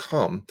that will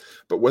come.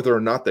 But whether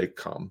or not they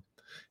come,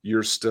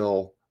 you're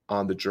still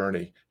on the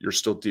journey. You're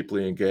still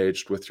deeply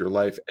engaged with your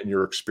life, and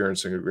you're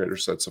experiencing a greater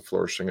sense of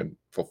flourishing and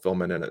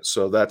fulfillment in it.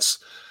 So that's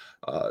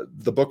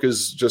the book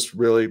is just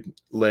really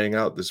laying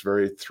out this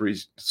very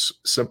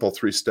simple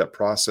three-step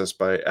process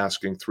by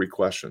asking three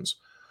questions.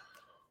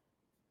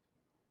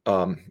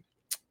 Now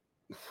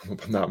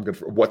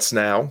what's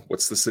now?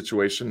 What's the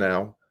situation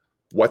now?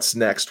 What's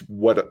next?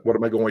 What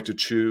am I going to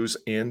choose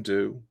and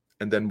do?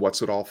 And then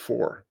what's it all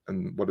for?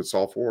 And what it's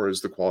all for is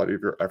the quality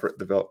of your effort,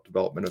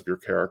 development of your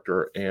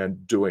character,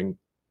 and doing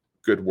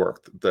good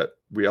work, that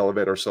we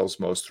elevate ourselves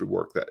most through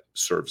work that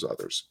serves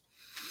others.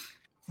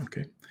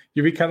 Okay.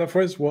 You recap that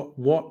for us?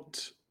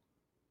 What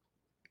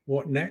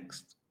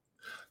next?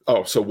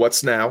 Oh, so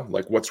what's now?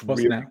 Like what's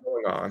really now?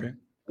 going on? Okay.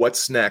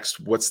 What's next?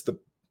 What's the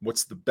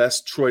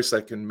best choice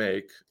I can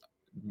make,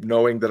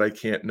 knowing that I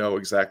can't know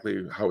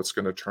exactly how it's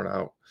going to turn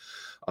out?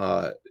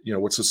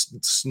 What's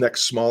the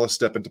next smallest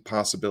step into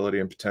possibility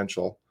and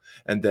potential?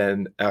 And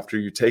then after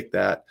you take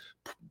that,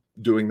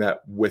 doing that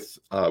with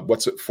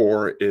what's it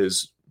for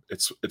is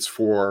it's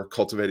for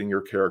cultivating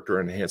your character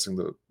and enhancing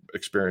the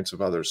experience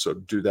of others. So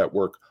do that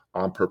work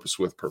on purpose,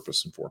 with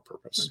purpose, and for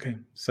purpose. Okay.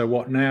 So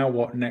what now,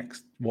 what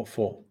next, what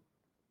for?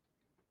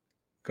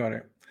 Got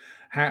it.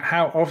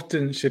 How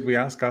often should we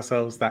ask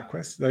ourselves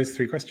those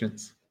three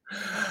questions?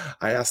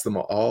 I ask them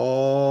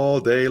all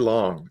day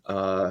long.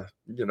 I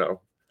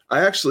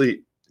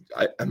actually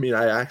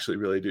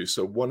really do.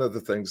 So one of the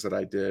things that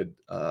I did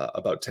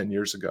about 10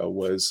 years ago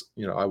was,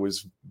 I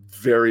was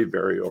very,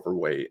 very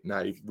overweight, and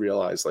I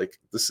realized like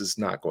this is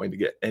not going to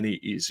get any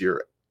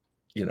easier,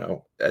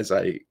 as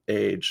I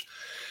age.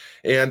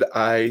 And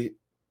I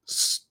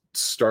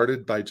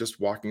started by just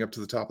walking up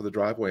to the top of the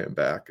driveway and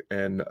back,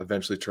 and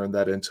eventually turned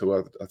that into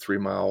a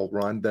 3-mile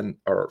run,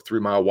 or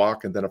 3-mile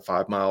walk, and then a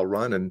 5-mile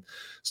run. And,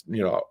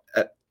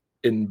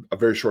 in a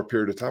very short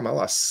period of time, I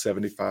lost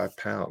 75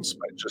 pounds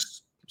by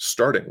just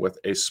starting with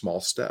a small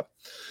step.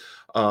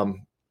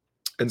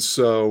 And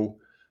so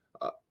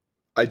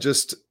I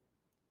just,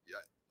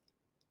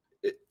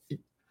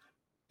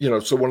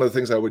 so one of the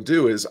things I would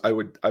do is I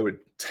would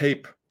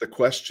tape the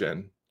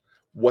question,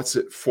 what's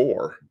it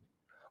for,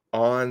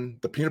 on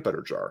the peanut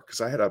butter jar, because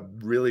I had a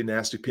really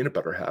nasty peanut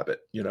butter habit,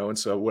 and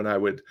so when I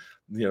would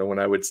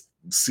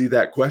see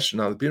that question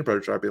on the peanut butter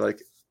jar, I'd be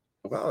like,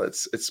 well,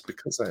 it's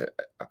because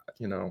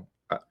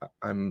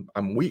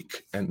I'm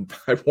weak and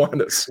I want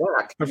to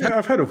slack.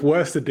 I've heard of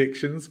worse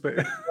addictions, but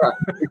yeah,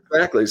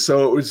 exactly.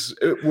 So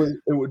it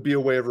would be a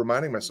way of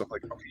reminding myself,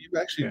 like, okay, you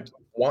actually don't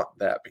want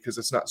that, because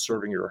it's not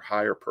serving your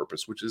higher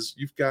purpose, which is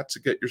you've got to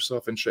get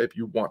yourself in shape.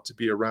 You want to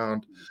be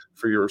around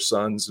for your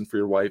sons and for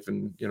your wife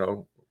and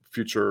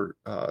future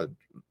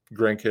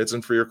grandkids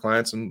and for your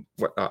clients and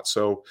whatnot.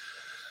 So,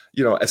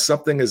 as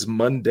something as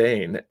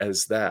mundane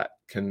as that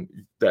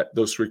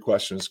those three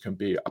questions can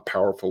be a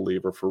powerful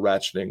lever for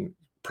ratcheting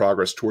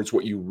progress towards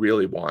what you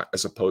really want,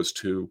 as opposed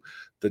to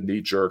the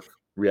knee-jerk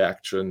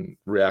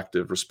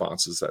reactive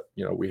responses that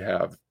we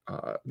have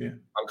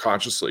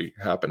unconsciously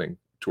happening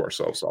to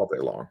ourselves all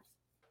day long.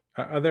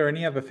 Are there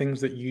any other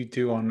things that you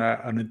do on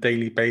a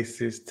daily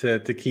basis to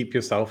keep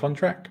yourself on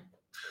track?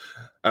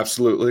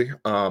 Absolutely.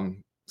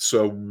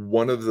 So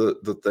one of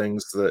the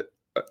things that,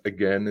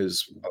 again,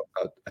 is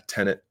a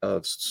tenet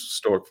of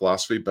Stoic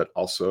philosophy, but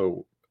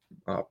also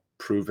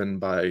proven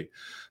by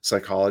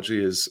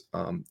psychology, is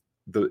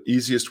the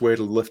easiest way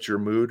to lift your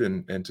mood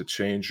and to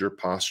change your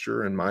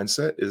posture and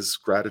mindset is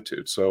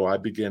gratitude. So I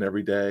begin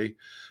every day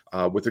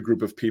with a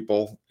group of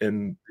people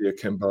in the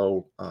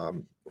Akimbo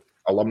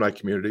alumni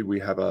community. We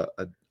have a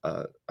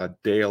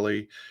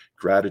daily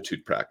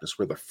gratitude practice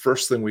where the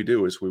first thing we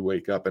do is we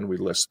wake up and we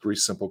list 3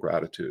 simple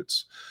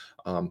gratitudes.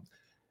 It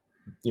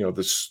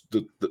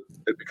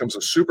becomes a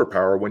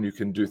superpower when you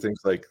can do things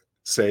like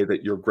say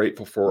that you're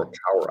grateful for a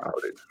power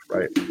outage,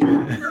 right?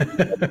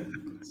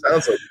 It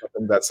sounds like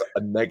something that's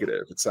a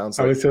negative. It sounds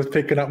like I was just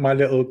picking up my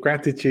little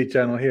gratitude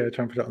journal here,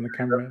 trying to put it on the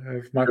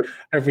camera.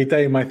 Every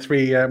day, my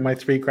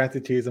three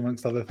gratitudes,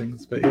 amongst other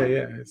things. But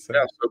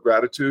so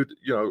gratitude,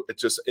 it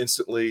just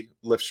instantly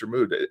lifts your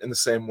mood. In the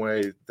same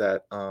way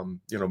that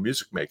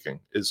music making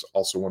is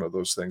also one of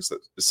those things that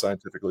is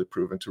scientifically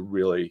proven to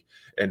really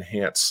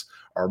enhance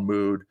our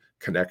mood,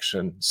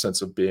 connection,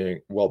 sense of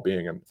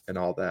well-being, and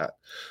all that.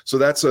 So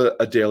that's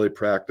a daily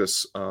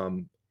practice.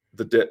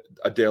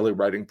 A daily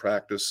writing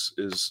practice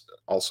is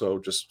also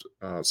just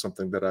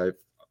something that I've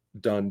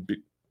done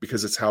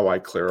because it's how I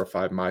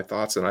clarify my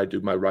thoughts, and I do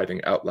my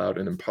writing out loud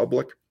and in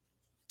public.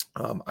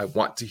 I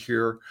want to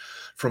hear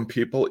from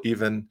people,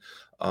 even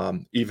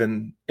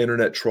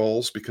internet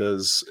trolls,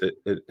 because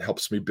it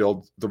helps me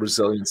build the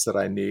resilience that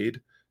I need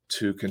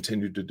to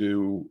continue to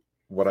do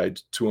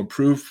to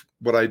improve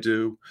what I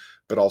do,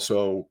 but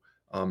also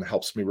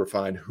helps me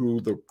refine who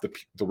the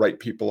right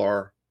people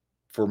are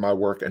for my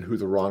work and who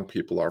the wrong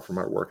people are for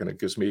my work. And it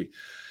gives me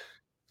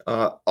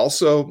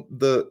also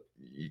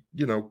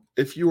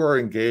if you are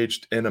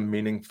engaged in a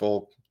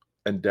meaningful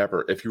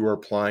endeavor, if you are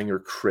applying your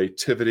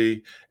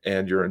creativity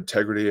and your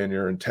integrity and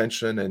your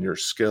intention and your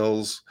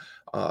skills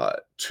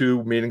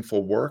to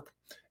meaningful work,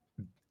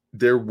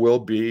 there will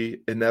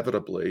be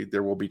inevitably,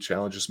 there will be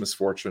challenges,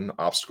 misfortune,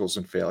 obstacles,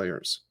 and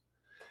failures.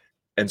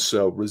 And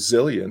so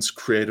resilience,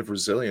 creative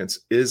resilience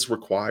is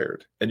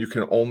required. And you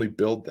can only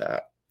build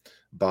that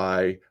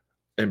by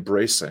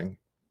embracing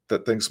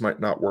that things might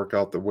not work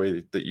out the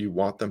way that you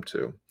want them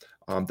to,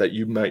 that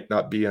you might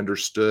not be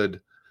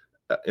understood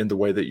in the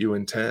way that you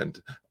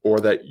intend,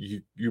 or that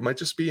you might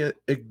just be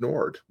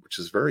ignored, which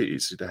is very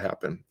easy to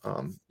happen,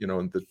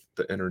 in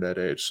the internet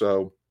age.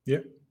 So Yeah.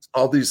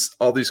 all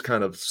these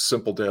kind of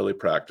simple daily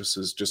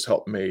practices just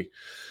help me,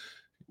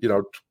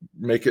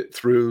 make it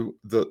through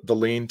the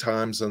lean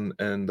times and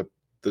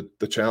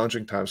the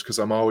challenging times, because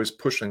I'm always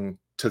pushing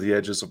to the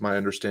edges of my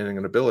understanding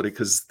and ability,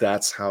 because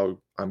that's how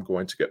I'm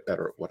going to get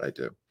better at what I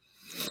do.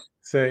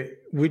 So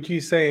would you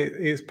say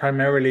it's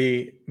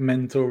primarily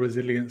mental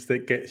resilience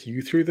that gets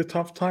you through the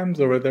tough times,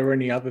 or are there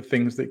any other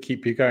things that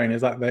keep you going?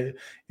 Is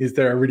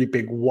there a really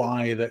big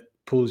why that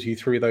pulls you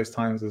through those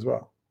times as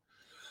well?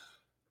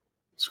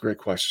 It's a great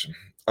question.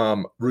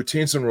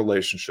 Routines and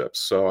relationships.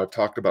 So I've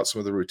talked about some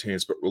of the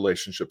routines, but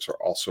relationships are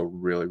also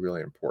really,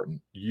 really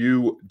important.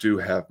 You do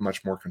have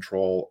much more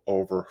control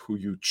over who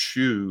you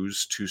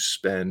choose to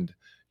spend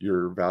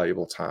your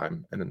valuable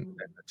time and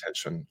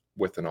attention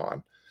with and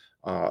on.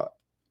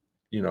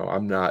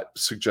 I'm not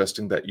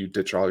suggesting that you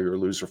ditch all your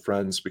loser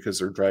friends because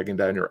they're dragging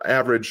down your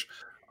average.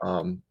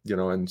 And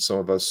some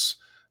of us,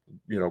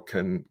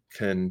 can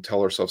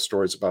tell ourselves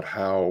stories about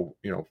how,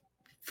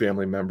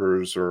 family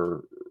members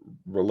or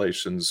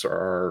relations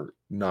are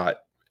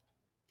not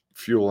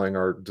fueling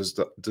our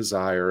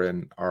desire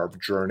and our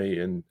journey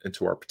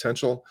into our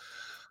potential.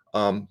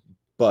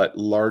 But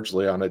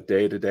largely on a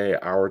day-to-day,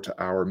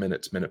 hour-to-hour,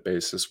 minute-to-minute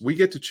basis, we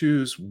get to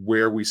choose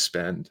where we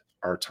spend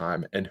our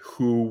time and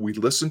who we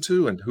listen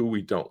to and who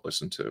we don't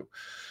listen to.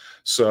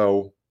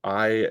 So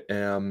I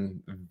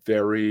am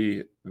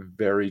very,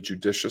 very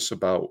judicious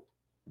about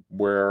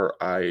where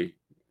I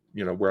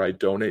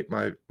donate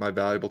my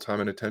valuable time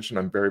and attention.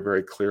 I'm very,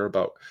 very clear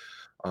about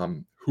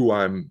who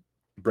I'm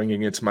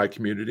bringing into my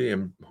community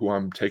and who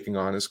I'm taking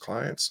on as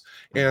clients.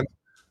 And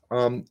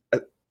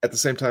at the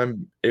same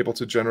time, able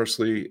to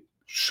generously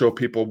show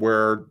people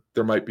where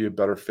there might be a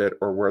better fit,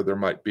 or where there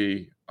might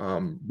be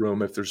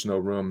room if there's no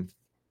room,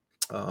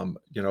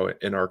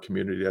 in our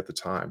community at the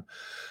time.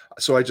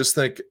 So I just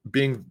think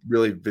being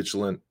really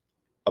vigilant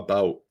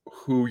about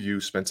who you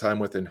spend time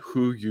with and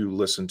who you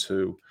listen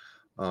to,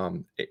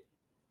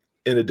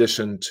 in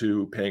addition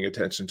to paying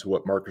attention to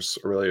what Marcus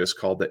Aurelius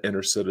called the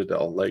inner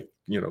citadel, like,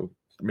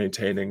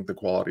 maintaining the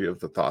quality of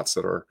the thoughts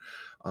that are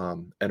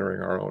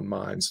entering our own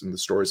minds and the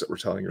stories that we're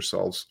telling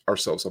ourselves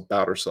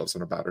about ourselves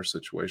and about our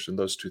situation.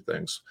 Those two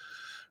things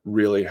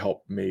really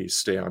help me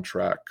stay on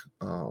track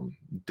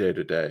day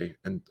to day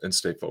and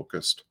stay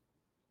focused.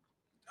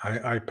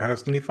 I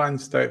personally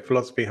find Stoic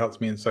philosophy helps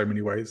me in so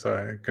many ways, so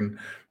I can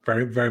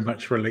very, very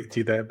much relate to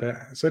you there. But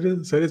so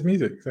does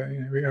music. So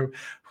we have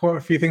quite a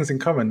few things in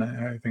common,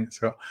 I think,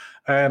 Scott.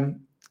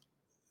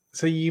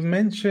 So you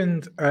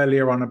mentioned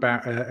earlier on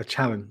about a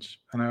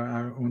challenge, and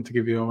I want to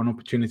give you an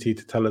opportunity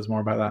to tell us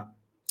more about that.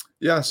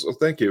 Yeah, so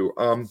thank you.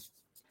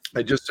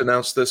 I just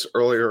announced this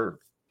earlier,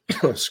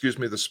 excuse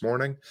me, this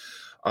morning.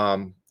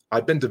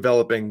 I've been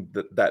developing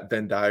that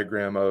Venn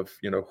diagram of,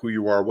 who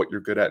you are, what you're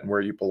good at, and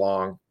where you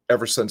belong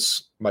ever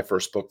since my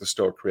first book, The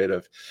Stoic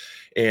Creative.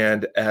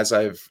 And as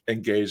I've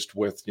engaged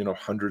with,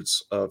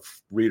 hundreds of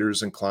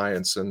readers and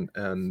clients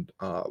and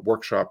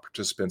workshop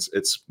participants,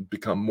 it's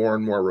become more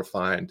and more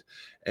refined.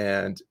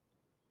 And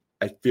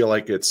I feel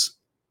like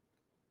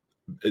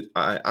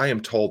I am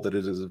told that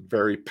it is a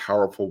very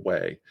powerful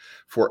way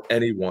for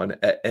anyone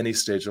at any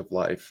stage of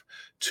life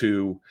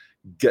to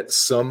get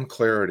some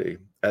clarity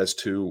as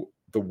to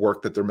the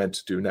work that they're meant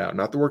to do now,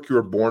 not the work you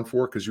were born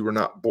for, because you were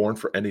not born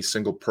for any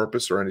single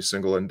purpose or any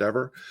single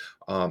endeavor.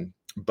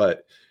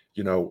 But,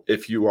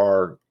 if you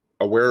are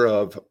aware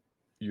of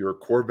your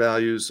core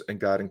values and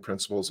guiding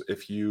principles,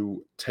 if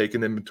you take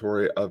an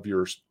inventory of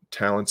your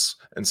talents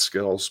and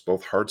skills,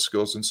 both hard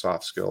skills and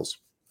soft skills,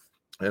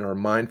 and are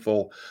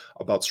mindful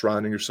about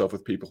surrounding yourself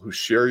with people who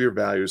share your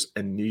values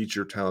and need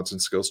your talents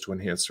and skills to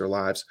enhance their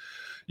lives,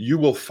 you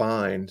will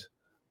find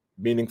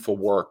meaningful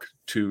work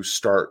to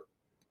start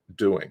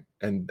doing.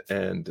 And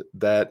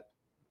that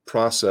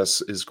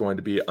process is going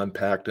to be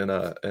unpacked in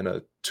a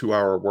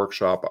 2-hour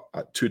workshop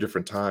at 2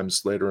 different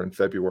times later in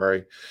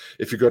February.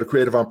 If you go to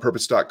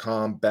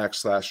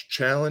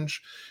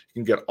creativeonpurpose.com/challenge, you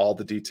can get all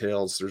the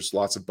details. There's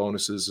lots of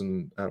bonuses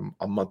and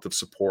a month of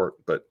support.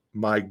 But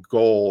my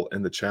goal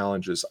in the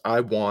challenge is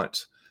I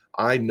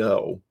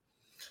know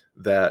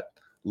that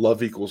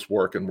love equals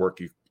work and work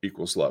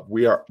equals love.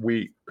 We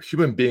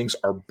human beings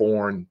are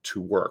born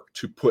to work,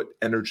 to put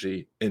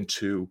energy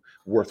into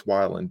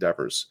worthwhile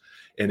endeavors.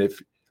 And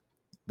if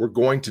we're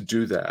going to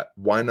do that,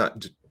 why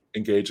not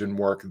engage in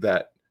work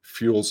that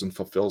fuels and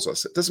fulfills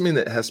us? It doesn't mean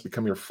that it has to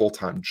become your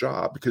full-time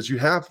job, because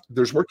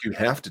there's work you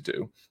have to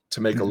do to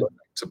make a living,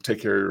 to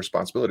take care of your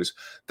responsibilities.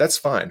 That's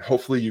fine.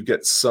 Hopefully you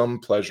get some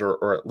pleasure,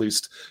 or at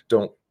least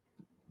don't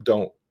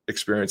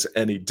experience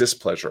any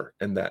displeasure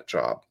in that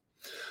job.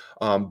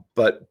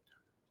 But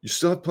you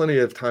still have plenty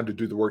of time to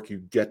do the work you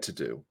get to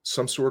do,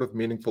 some sort of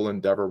meaningful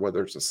endeavor,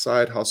 whether it's a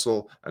side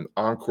hustle, an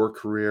encore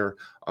career,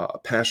 a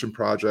passion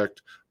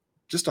project,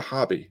 just a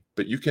hobby.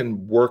 But you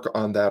can work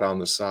on that on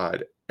the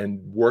side, and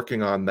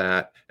working on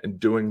that and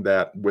doing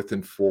that with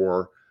and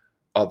for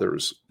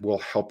others will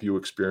help you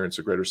experience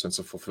a greater sense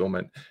of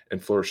fulfillment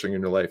and flourishing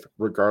in your life,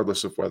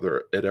 regardless of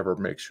whether it ever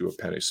makes you a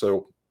penny.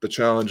 So the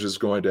challenge is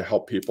going to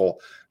help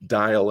people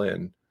dial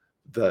in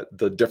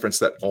the difference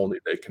that only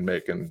they can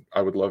make. And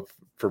I would love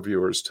for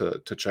viewers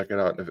to check it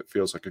out. And if it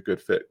feels like a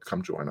good fit,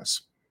 come join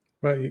us.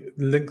 Well,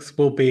 links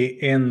will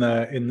be in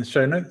the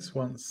show notes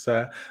once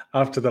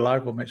after the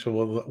live. We'll make sure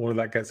all of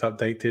that gets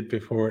updated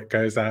before it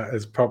goes out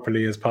as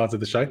properly as part of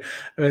the show.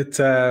 But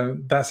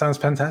that sounds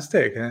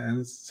fantastic,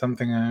 and it's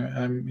something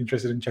I'm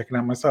interested in checking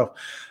out myself.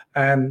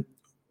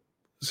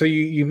 So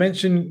you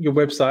mentioned your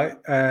website,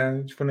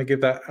 and just want to give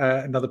that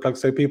another plug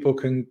so people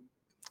can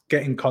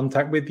get in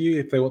contact with you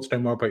if they want to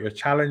know more about your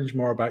challenge,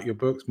 more about your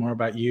books, more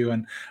about you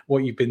and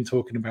what you've been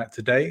talking about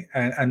today,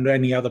 and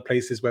any other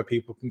places where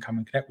people can come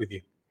and connect with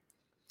you.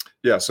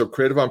 Yeah, so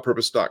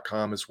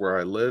creativeonpurpose.com is where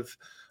I live.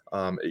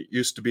 It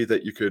used to be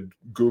that you could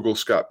Google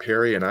Scott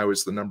Perry and I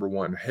was the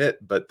 #1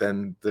 hit, but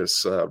then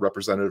this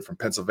representative from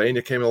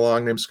Pennsylvania came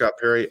along named Scott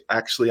Perry.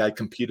 Actually, I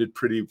competed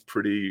pretty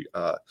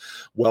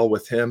well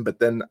with him, but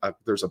then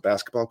there's a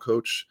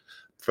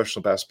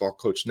professional basketball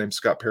coach named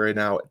Scott Perry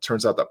now. It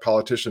turns out that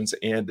politicians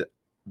and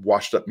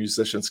washed up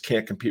musicians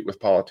can't compete with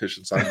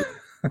politicians.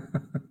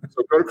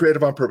 So go to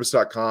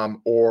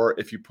creativeonpurpose.com, or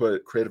if you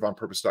put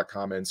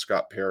creativeonpurpose.com and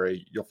Scott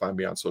Perry, you'll find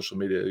me on social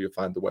media. You'll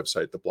find the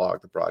website, the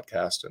blog, the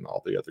broadcast, and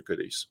all the other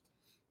goodies.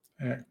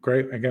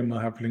 Great. Again, we'll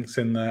have links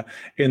in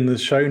the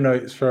show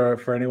notes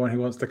for anyone who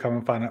wants to come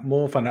and find out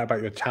more, find out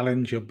about your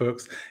challenge, your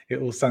books.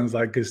 It all sounds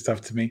like good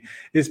stuff to me.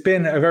 It's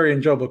been a very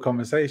enjoyable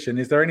conversation.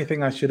 Is there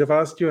anything I should have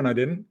asked you and I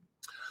didn't?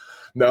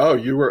 No,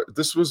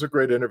 this was a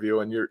great interview,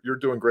 and you're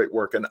doing great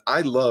work. And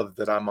I love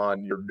that I'm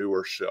on your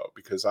newer show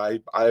because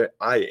I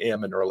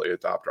am an early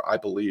adopter. I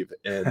believe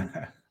in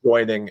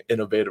joining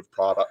innovative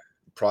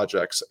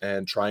projects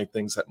and trying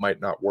things that might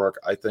not work.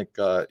 I think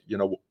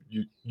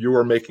you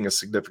are making a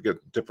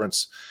significant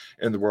difference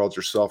in the world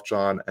yourself,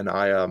 John, and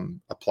I am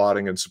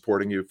applauding and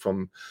supporting you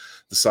from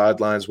the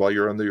sidelines while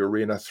you're in the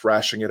arena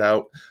thrashing it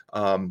out.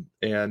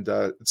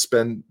 It's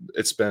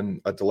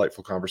been a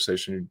delightful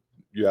conversation.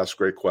 You ask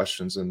great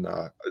questions, and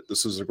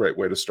this is a great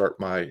way to start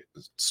my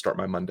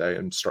Monday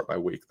and start my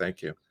week.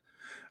 Thank you.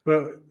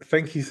 Well,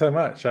 thank you so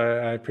much.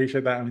 I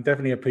appreciate that. I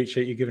definitely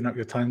appreciate you giving up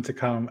your time to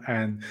come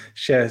and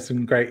share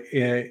some great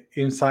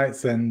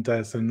insights and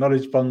some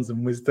knowledge bombs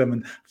and wisdom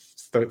and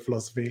Stoic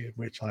philosophy,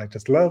 which I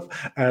just love,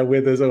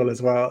 with us all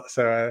as well.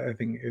 So I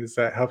think is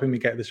helping me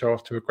get the show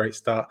off to a great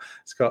start.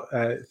 Scott,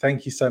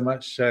 thank you so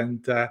much,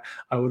 and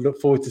I will look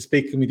forward to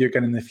speaking with you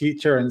again in the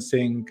future and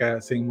seeing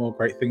more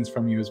great things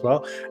from you as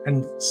well.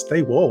 And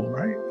stay warm,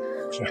 right?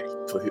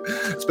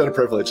 It's been a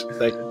privilege.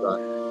 Thank you,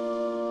 John.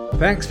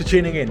 Thanks for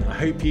tuning in. I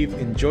hope you've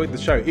enjoyed the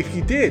show. If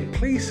you did,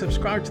 please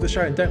subscribe to the show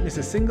and don't miss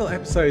a single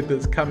episode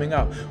that's coming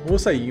up.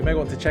 Also, you may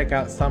want to check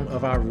out some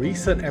of our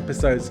recent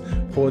episodes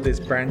for this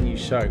brand new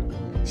show.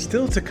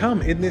 Still to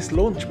come in this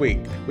launch week,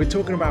 we're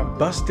talking about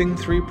busting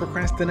through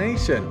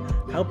procrastination,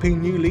 helping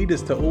new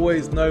leaders to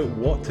always know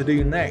what to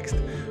do next,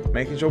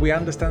 making sure we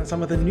understand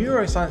some of the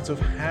neuroscience of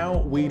how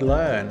we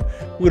learn.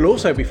 We'll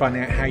also be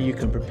finding out how you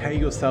can prepare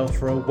yourself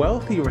for a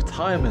wealthy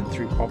retirement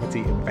through property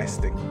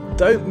investing.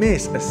 Don't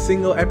miss a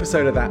single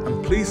episode of that,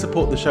 and please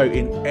support the show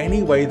in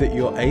any way that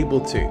you're able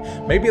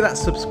to. Maybe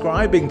that's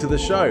subscribing to the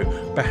show.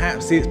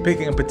 Perhaps it's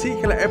picking a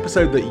particular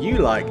episode that you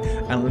like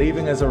and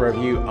leaving us a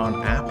review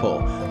on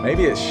Apple.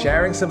 Maybe it's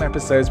sharing some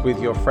episodes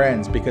with your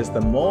friends, because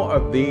the more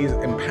of these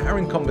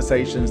empowering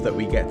conversations that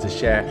we get to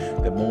share,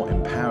 the more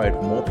empowered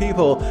more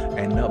people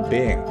end up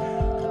being.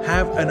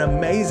 Have an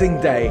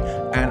amazing day,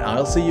 and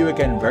I'll see you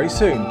again very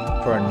soon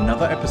for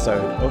another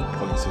episode of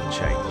Points of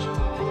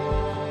Change.